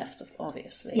time left,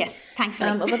 obviously. Yes,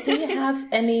 thankfully. But do you have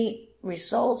any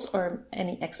results or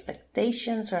any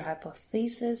expectations or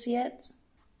hypotheses yet?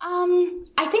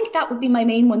 I think that would be my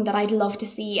main one, that I'd love to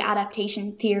see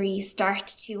adaptation theory start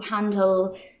to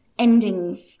handle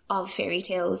endings of fairy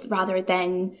tales rather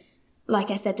than,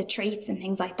 like I said, the traits and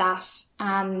things like that.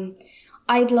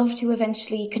 I'd love to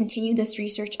eventually continue this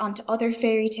research onto other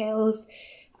fairy tales,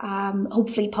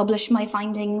 hopefully publish my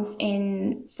findings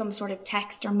in some sort of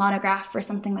text or monograph or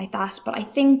something like that. But I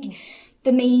think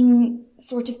the main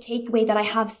sort of takeaway that I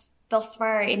have thus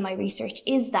far in my research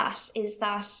is that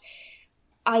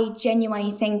I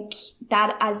genuinely think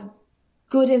that as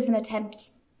good as an attempt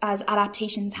as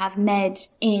adaptations have made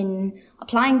in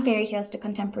applying fairy tales to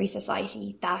contemporary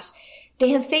society, that they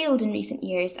have failed in recent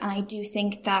years. And I do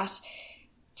think that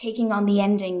taking on the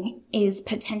ending is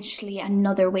potentially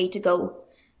another way to go.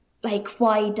 Like,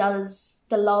 why does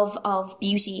the love of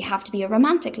Beauty have to be a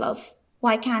romantic love?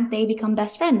 Why can't they become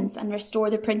best friends and restore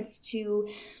the prince to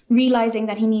realizing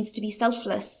that he needs to be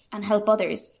selfless and help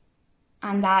others,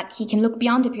 and that he can look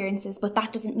beyond appearances, but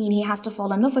that doesn't mean he has to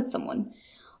fall in love with someone?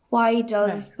 Why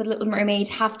does the Little Mermaid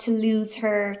have to lose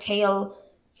her tail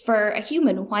for a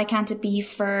human? Why can't it be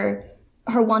for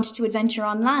her want to adventure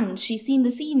on land? She's seen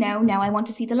the sea now I want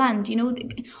to see the land.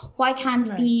 Why can't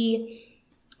the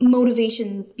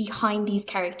motivations behind these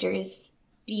characters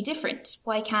be different?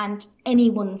 Why can't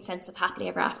anyone's sense of happily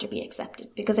ever after be accepted?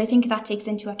 Because I think that takes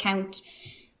into account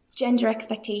gender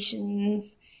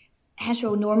expectations,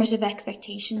 heteronormative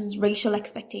expectations, racial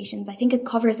expectations. I think it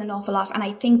covers an awful lot. And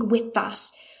I think with that,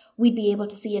 we'd be able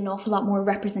to see an awful lot more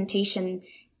representation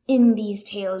in these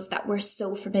tales that we're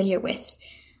so familiar with.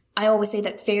 I always say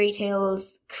that fairy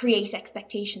tales create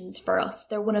expectations for us.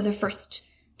 They're one of the first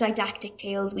didactic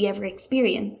tales we ever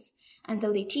experience. And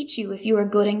so they teach you, if you are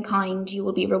good and kind, you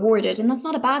will be rewarded. And that's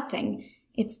not a bad thing.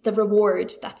 It's the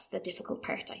reward that's the difficult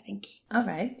part, I think. All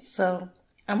right. So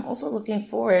I'm also looking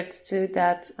forward to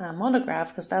that monograph,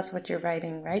 because that's what you're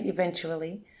writing, right?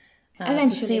 Eventually. To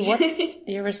see what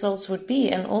your results would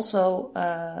be. And also,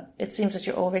 it seems that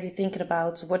you're already thinking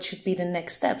about what should be the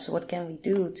next steps. What can we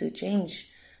do to change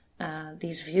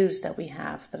these views that we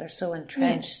have that are so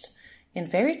entrenched in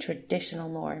very traditional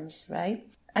norms, right?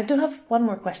 I do have one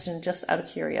more question, just out of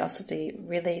curiosity,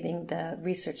 relating the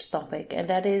research topic. And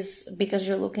that is because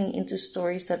you're looking into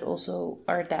stories that also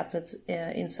are adapted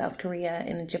in South Korea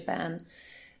and in Japan.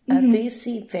 Do you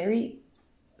see very,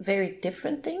 very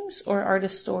different things, or are the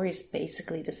stories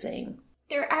basically the same?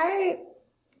 There are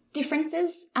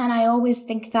differences, and I always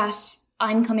think that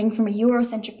I'm coming from a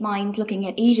Eurocentric mind looking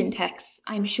at Asian texts.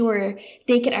 I'm sure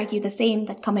they could argue the same,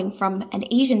 that coming from an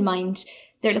Asian mind,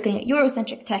 they're looking at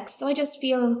Eurocentric texts. So I just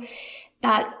feel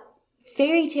that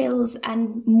fairy tales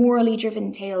and morally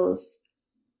driven tales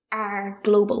are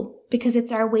global, because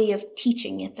it's our way of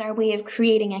teaching, it's our way of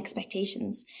creating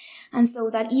expectations. And so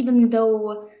that even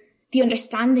though the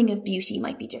understanding of beauty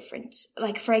might be different,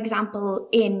 like for example,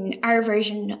 in our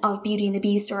version of Beauty and the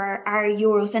Beast, or our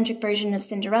Eurocentric version of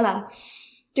Cinderella,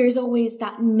 there's always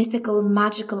that mythical,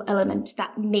 magical element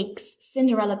that makes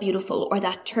Cinderella beautiful, or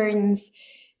that turns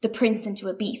the prince into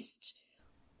a beast.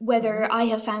 Whether I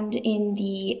have found in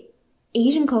the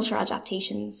Asian culture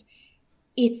adaptations,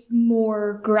 it's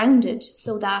more grounded,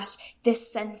 so that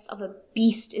this sense of a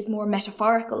beast is more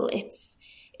metaphorical. It's,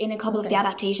 in a couple of the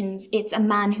adaptations, it's a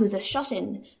man who's a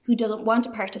shut-in, who doesn't want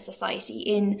a part of society.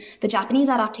 In the Japanese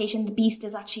adaptation, the beast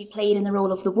is actually played in the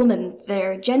role of the woman.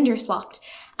 They're gender swapped.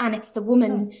 And it's the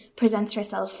woman presents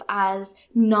herself as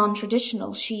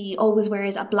non-traditional. She always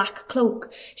wears a black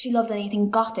cloak. She loves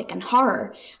anything gothic and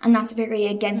horror. And that's very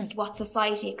against what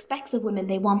society expects of women.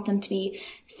 They want them to be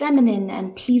feminine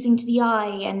and pleasing to the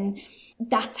eye, and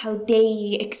that's how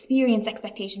they experience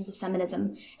expectations of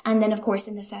feminism. And then, of course,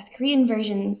 in the South Korean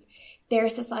versions, their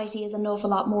society is an awful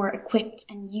lot more equipped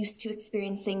and used to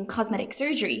experiencing cosmetic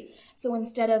surgery. So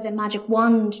instead of a magic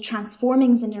wand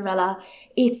transforming Cinderella,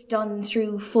 it's done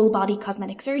through full body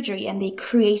cosmetic surgery, and they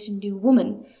create a new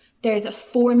woman. there's a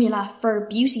formula for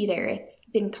beauty there. It's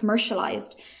been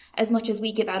commercialized. As much as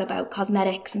we give out about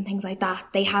cosmetics and things like that,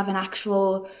 they have an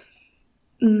actual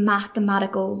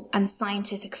mathematical and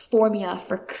scientific formula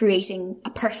for creating a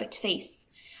perfect face.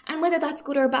 And whether that's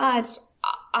good or bad,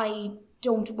 I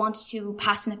don't want to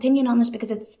pass an opinion on it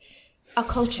because it's a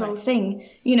cultural thing.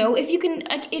 You know, if you can,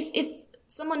 like, if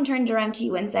someone turned around to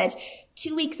you and said,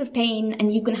 2 weeks of pain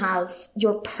and you can have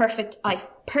your perfect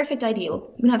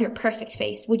ideal, you can have your perfect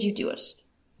face, would you do it?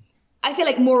 I feel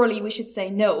like morally we should say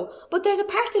no. But there's a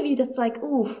part of you that's like,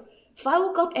 ooh, if I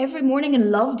woke up every morning and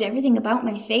loved everything about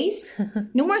my face,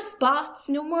 no more spots,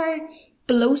 no more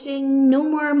bloating, no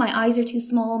more my eyes are too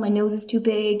small, my nose is too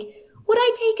big, would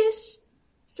I take it?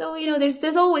 So, you know,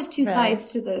 there's always two sides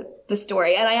to the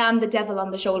story. And I am the devil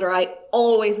on the shoulder. I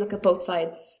always look at both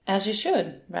sides. As you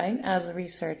should, right? As a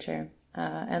researcher.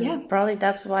 Probably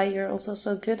that's why you're also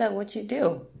so good at what you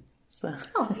do. So.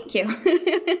 Oh, thank you.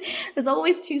 There's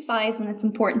always two sides and it's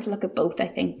important to look at both, I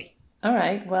think. All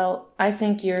right. Well, I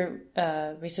think your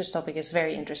research topic is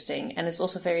very interesting. And it's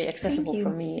also very accessible for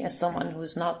me as someone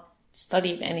who's not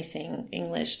studied anything,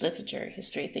 English, literature,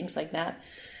 history, things like that.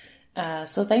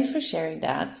 So thanks for sharing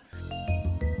that.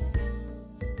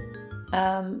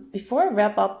 Before I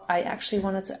wrap up, I actually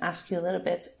wanted to ask you a little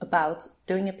bit about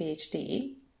doing a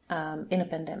PhD in a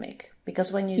pandemic.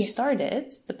 Because when you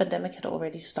started, the pandemic had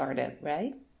already started,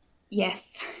 right?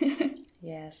 Yes.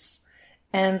 Yes.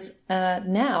 And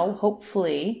now,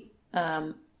 hopefully,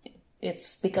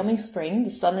 it's becoming spring.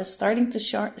 The sun is starting to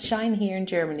shine here in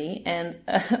Germany. And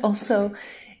also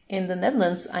in the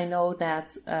Netherlands, I know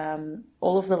that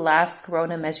all of the last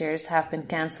corona measures have been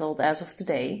cancelled as of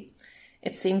today.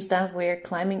 It seems that we're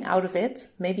climbing out of it,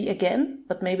 maybe again,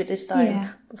 but maybe this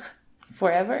time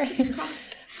forever. Fingers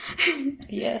crossed.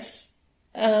 Yes.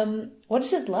 What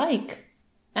is it like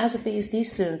as a PhD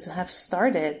student to have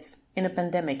started in a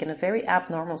pandemic, in a very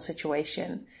abnormal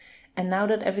situation? And now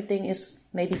that everything is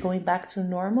maybe going back to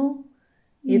normal,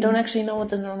 you don't actually know what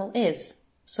the normal is.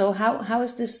 So how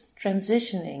is this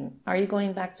transitioning? Are you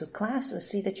going back to class? I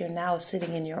see that you're now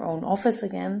sitting in your own office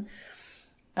again.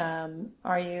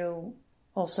 Are you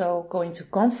also going to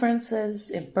conferences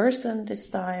in person this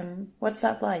time? What's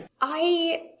that like?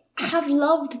 I have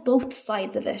loved both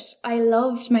sides of it. I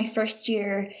loved my first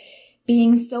year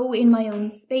being so in my own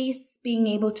space, being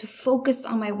able to focus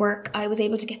on my work. I was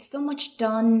able to get so much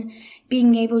done.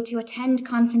 Being able to attend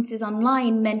conferences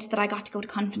online meant that I got to go to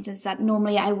conferences that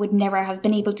normally I would never have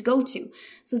been able to go to.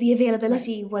 So the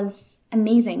availability was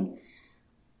amazing.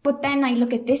 But then I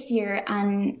look at this year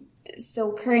and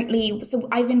so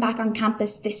I've been back on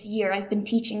campus this year. I've been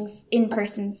teaching in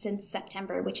person since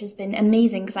September, which has been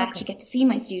amazing because I actually get to see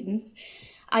my students.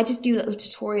 I just do little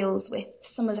tutorials with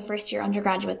some of the first year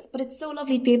undergraduates, but it's so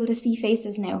lovely to be able to see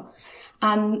faces now.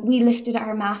 We lifted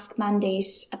our mask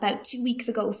mandate about 2 weeks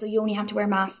ago, so you only have to wear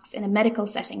masks in a medical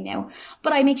setting now.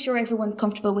 But I make sure everyone's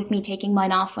comfortable with me taking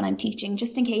mine off when I'm teaching,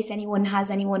 just in case anyone has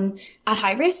anyone at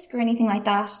high risk or anything like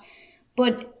that.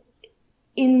 But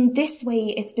in this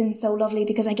way, it's been so lovely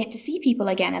because I get to see people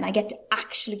again and I get to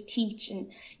actually teach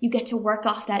and you get to work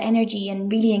off that energy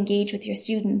and really engage with your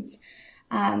students.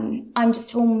 I'm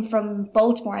just home from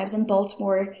Baltimore. I was in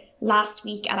Baltimore last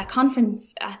week at a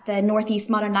conference at the Northeast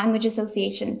Modern Language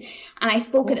Association. And I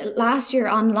spoke at it last year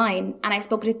online and I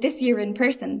spoke at it this year in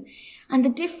person. And the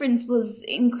difference was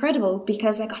incredible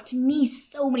because I got to meet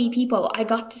so many people. I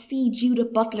got to see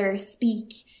Judith Butler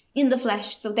speak in the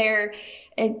flesh. So they're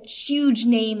a huge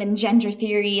name in gender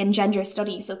theory and gender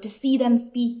studies. So to see them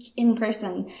speak in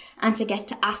person and to get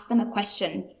to ask them a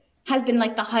question has been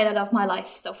like the highlight of my life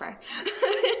so far.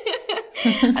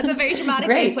 That's a very dramatic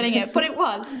way of putting it, but it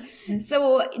was.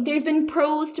 So there's been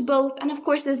pros to both, and of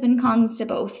course there's been cons to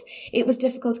both. It was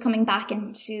difficult coming back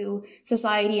into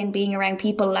society and being around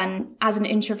people, and as an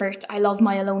introvert, I love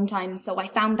my alone time, so I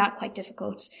found that quite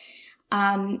difficult.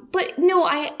 But no,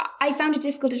 I found it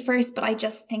difficult at first, but I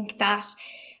just think that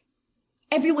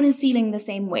everyone is feeling the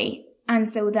same way. And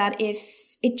so that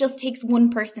if it just takes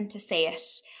one person to say it,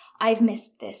 I've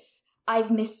missed this,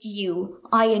 I've missed you,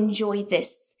 I enjoy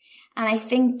this. And I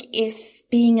think if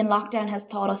being in lockdown has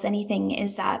taught us anything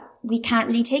is that we can't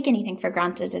really take anything for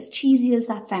granted, as cheesy as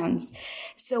that sounds.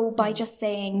 So by just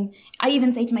saying, I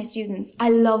even say to my students, I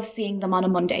love seeing them on a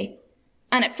Monday.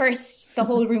 And at first, the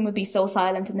whole room would be so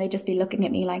silent and they'd just be looking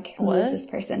at me like, who is this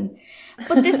person?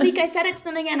 But this week I said it to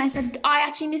them again. I said, I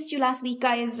actually missed you last week,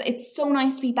 guys. It's so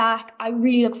nice to be back. I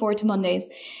really look forward to Mondays.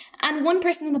 And one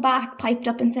person in the back piped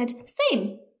up and said,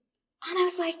 same. And I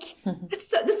was like,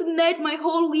 that's made my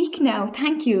whole week now.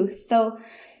 Thank you. So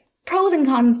pros and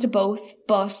cons to both,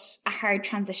 but a hard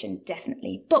transition,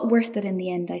 definitely. But worth it in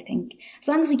the end, I think. As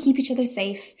long as we keep each other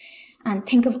safe and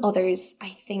think of others, I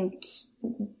think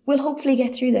we'll hopefully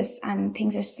get through this and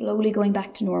things are slowly going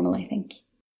back to normal, I think.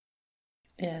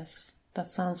 Yes, that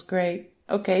sounds great.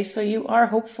 Okay, so you are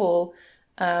hopeful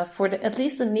for at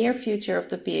least the near future of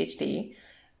the PhD.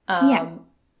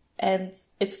 And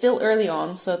it's still early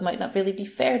on, so it might not really be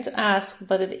fair to ask,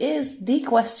 but it is the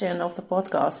question of the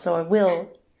podcast, so I will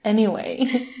anyway.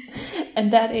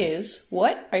 And that is,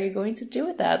 what are you going to do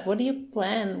with that? What do you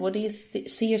plan? What do you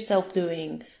see yourself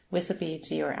doing with the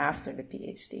PhD or after the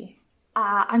PhD?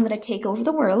 I'm going to take over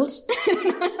the world.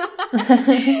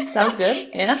 Sounds good,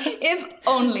 yeah. If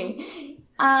only.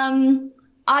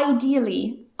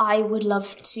 Ideally, I would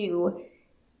love to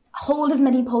hold as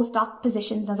many postdoc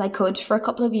positions as I could for a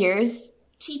couple of years,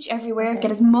 teach everywhere,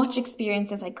 get as much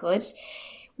experience as I could.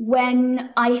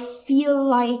 When I feel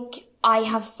like I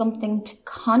have something to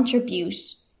contribute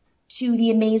to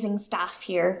the amazing staff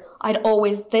here,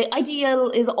 the ideal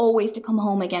is always to come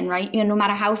home again, right? No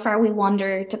matter how far we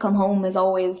wander, to come home is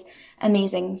always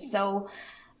amazing. So,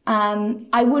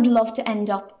 I would love to end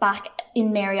up back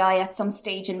in Mary I at some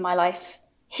stage in my life.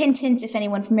 Hint, hint, if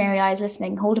anyone from Mary I is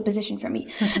listening, hold a position for me.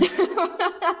 I'm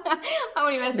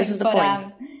only messing, this is the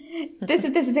point. This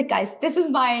is it, guys. This is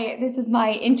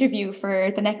my interview for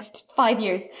the next 5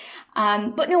 years.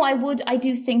 But no, I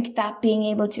do think that being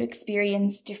able to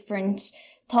experience different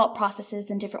thought processes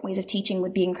and different ways of teaching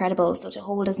would be incredible. So to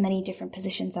hold as many different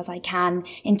positions as I can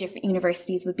in different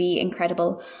universities would be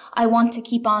incredible. I want to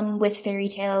keep on with fairy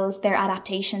tales, their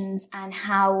adaptations, and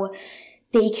how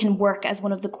they can work as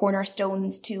one of the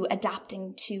cornerstones to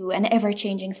adapting to an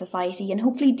ever-changing society and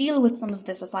hopefully deal with some of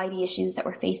the society issues that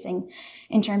we're facing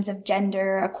in terms of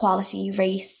gender, equality,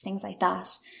 race, things like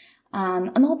that.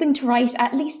 I'm hoping to write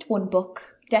at least one book,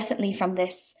 definitely from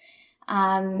this.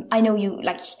 I know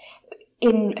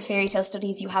in fairy tale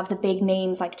studies, you have the big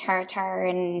names like Tartar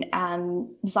and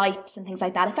Zipes and things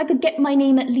like that. If I could get my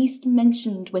name at least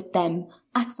mentioned with them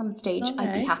at some stage,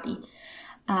 I'd be happy.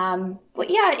 But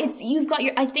yeah,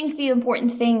 I think the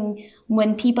important thing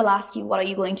when people ask you, what are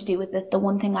you going to do with it? The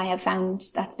one thing I have found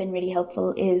that's been really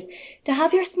helpful is to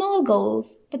have your small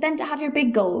goals, but then to have your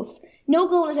big goals. No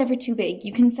goal is ever too big.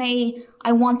 You can say,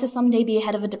 I want to someday be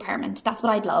head of a department. That's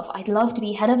what I'd love. I'd love to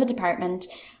be head of a department.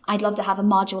 I'd love to have a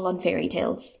module on fairy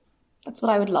tales. That's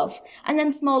what I would love. And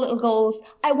then small little goals.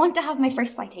 I want to have my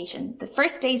first citation. The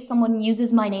first day someone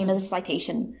uses my name as a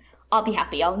citation, I'll be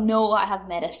happy. I'll know I have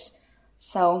met it.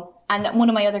 So, and one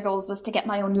of my other goals was to get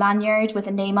my own lanyard with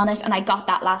a name on it. And I got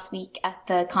that last week at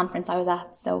the conference I was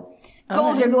at. So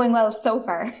goals are going well so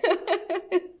far.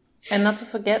 And not to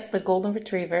forget the golden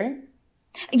retriever.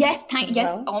 Yes,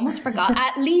 almost forgot.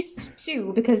 At least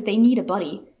 2 because they need a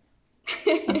buddy.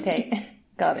 Okay,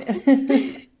 got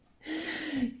it.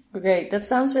 Great, that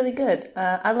sounds really good.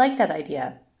 I like that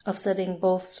idea of setting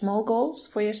both small goals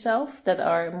for yourself that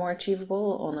are more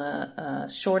achievable on a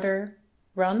shorter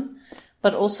run,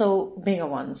 but also bigger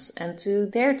ones, and to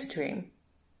dare to dream,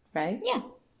 right? Yeah.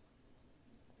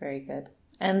 Very good.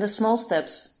 And the small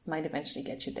steps might eventually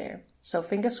get you there. So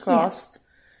fingers crossed. Yeah.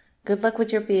 Good luck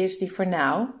with your PhD for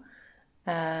now.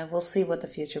 We'll see what the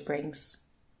future brings.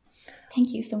 Thank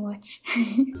you so much.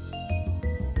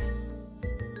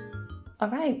 All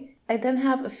right. I then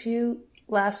have a few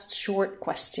last short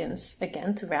questions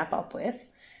again to wrap up with.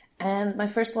 And my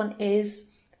first one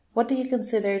is, what do you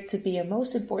consider to be your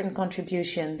most important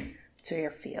contribution to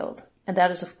your field? And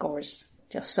that is, of course,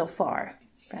 just so far. Right?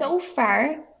 So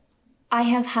far, I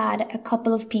have had a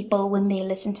couple of people, when they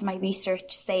listen to my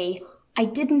research, say, I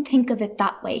didn't think of it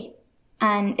that way.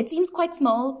 And it seems quite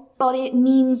small, but it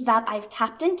means that I've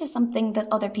tapped into something that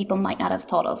other people might not have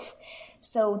thought of.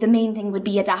 So the main thing would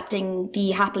be adapting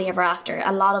the happily ever after.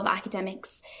 A lot of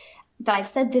academics that I've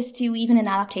said this to, even in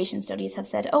adaptation studies, have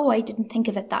said, oh, I didn't think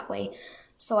of it that way.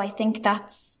 So I think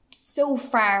that's so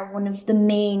far one of the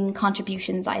main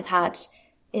contributions I've had,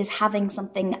 is having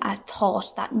something, a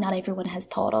thought that not everyone has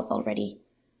thought of already.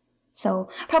 So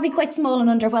probably quite small and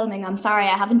underwhelming. I'm sorry,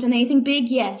 I haven't done anything big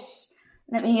yet.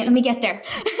 Let me get there.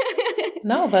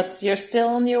 No, but you're still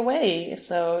on your way.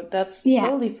 So that's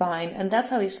totally fine. And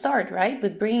that's how you start, right?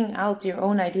 With bringing out your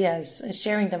own ideas and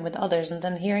sharing them with others, and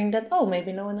then hearing that, oh,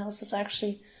 maybe no one else has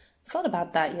actually thought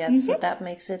about that yet. Mm-hmm. So that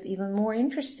makes it even more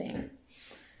interesting.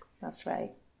 That's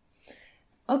right.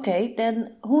 Okay,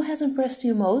 then who has impressed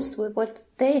you most with what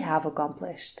they have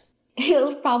accomplished?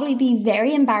 He'll probably be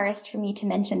very embarrassed for me to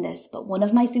mention this, but one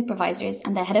of my supervisors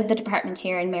and the head of the department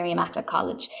here in Mary Immaculate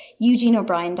College,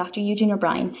 Dr. Eugene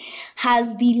O'Brien,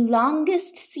 has the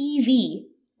longest CV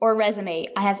or resume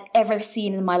I have ever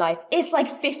seen in my life. It's like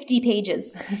 50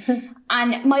 pages.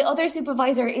 And my other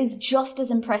supervisor is just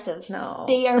as impressive. No.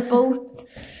 They are both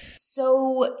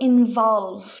so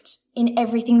involved in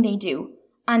everything they do.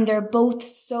 And they're both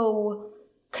so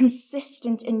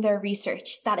consistent in their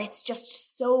research that it's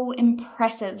just so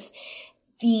impressive.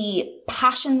 The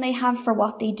passion they have for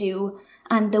what they do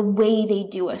and the way they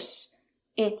do it.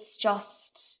 It's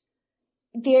just,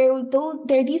 they're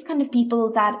these kind of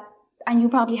people that, and you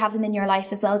probably have them in your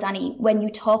life as well, Danny, when you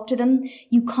talk to them,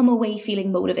 you come away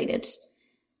feeling motivated.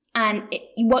 And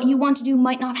what you want to do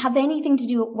might not have anything to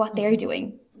do with what they're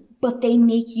doing, but they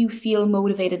make you feel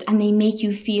motivated and they make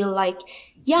you feel like,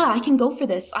 yeah, I can go for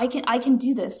this. I can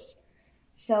do this.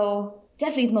 So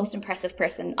definitely the most impressive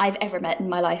person I've ever met in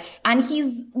my life. And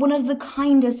he's one of the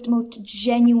kindest, most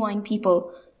genuine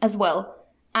people as well.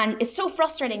 And it's so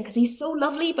frustrating because he's so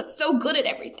lovely, but so good at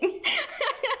everything.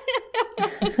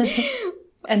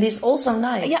 And he's also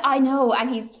nice. Yeah, I know.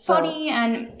 And he's funny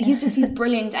and he's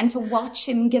brilliant. And to watch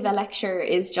him give a lecture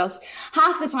is just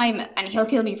half the time, and he'll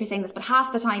kill me for saying this, but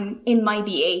half the time in my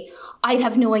BA, I'd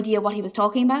have no idea what he was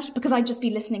talking about because I'd just be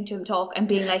listening to him talk and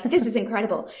being like, this is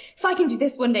incredible. If I can do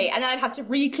this one day, and then I'd have to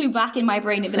re-clue back in my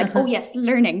brain and be like, oh yes,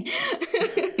 learning.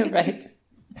 Right.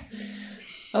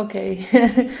 Okay.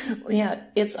 Yeah,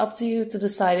 it's up to you to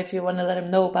decide if you want to let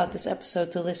him know about this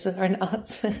episode to listen or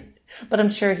not. But I'm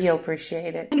sure he'll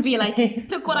appreciate it. And be like,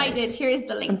 look what I did, here's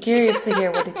the link. I'm curious to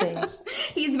hear what he thinks.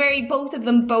 He's both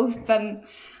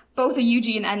of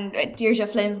Eugene and Deirdre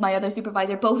Flynn's my other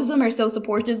supervisor, both of them are so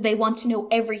supportive. They want to know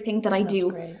everything that I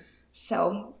do. Great.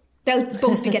 So they'll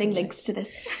both be getting links to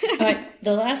this. All right,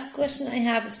 the last question I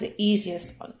have is the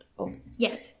easiest one. Oh.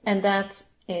 Yes. And that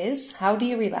is, how do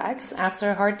you relax after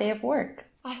a hard day of work?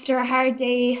 After a hard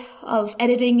day of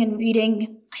editing and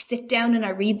reading, I sit down and I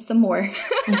read some more.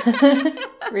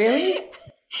 Really?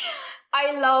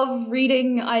 I love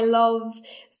reading.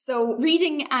 So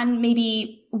reading and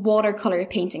maybe watercolor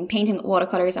painting. Painting with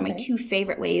watercolors are my two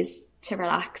favorite ways to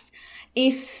relax.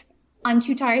 If I'm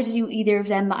too tired to do either of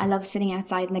them, I love sitting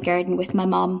outside in the garden with my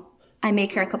mom. I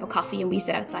make her a cup of coffee and we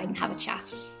sit outside and have a chat.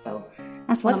 So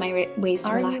that's one of my ways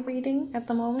to relax. Are you reading at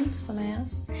the moment, when I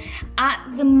ask?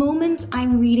 At the moment,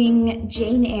 I'm reading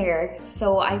Jane Eyre.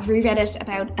 So I've reread it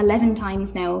about 11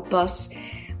 times now, but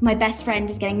my best friend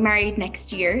is getting married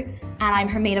next year and I'm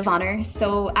her maid of honour.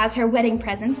 So as her wedding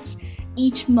present,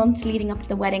 each month leading up to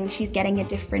the wedding, she's getting a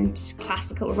different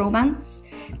classical romance.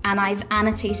 And I've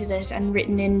annotated it and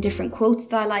written in different quotes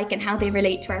that I like and how they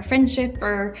relate to our friendship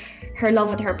or her love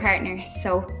with her partner.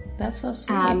 So that's so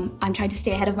sweet. I'm trying to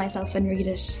stay ahead of myself and read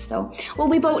it. So, well,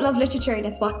 we both love literature and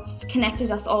it's what's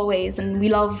connected us always. And we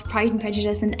love Pride and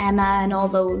Prejudice and Emma and all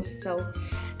those. So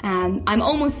I'm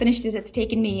almost finished it. It's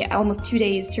taken me almost 2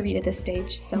 days to read at this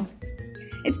stage. So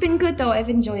it's been good though. I've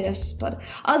enjoyed it. But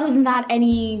other than that,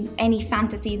 any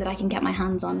fantasy that I can get my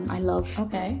hands on, I love.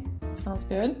 Okay, sounds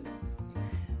good.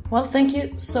 Well, thank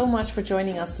you so much for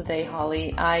joining us today,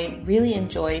 Holly. I really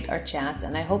enjoyed our chat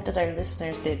and I hope that our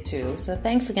listeners did too. So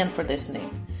thanks again for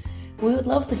listening. We would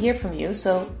love to hear from you,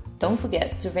 so don't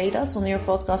forget to rate us on your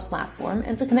podcast platform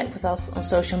and to connect with us on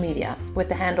social media with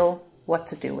the handle What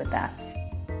to Do With That.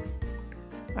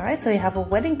 All right, so you have a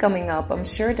wedding coming up. I'm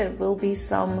sure there will be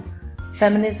some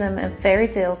feminism and fairy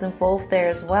tales involved there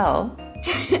as well.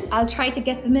 I'll try to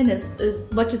get them in as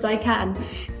much as I can.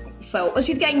 So, well,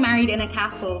 she's getting married in a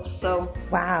castle, so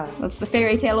wow, that's the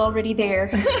fairy tale already there.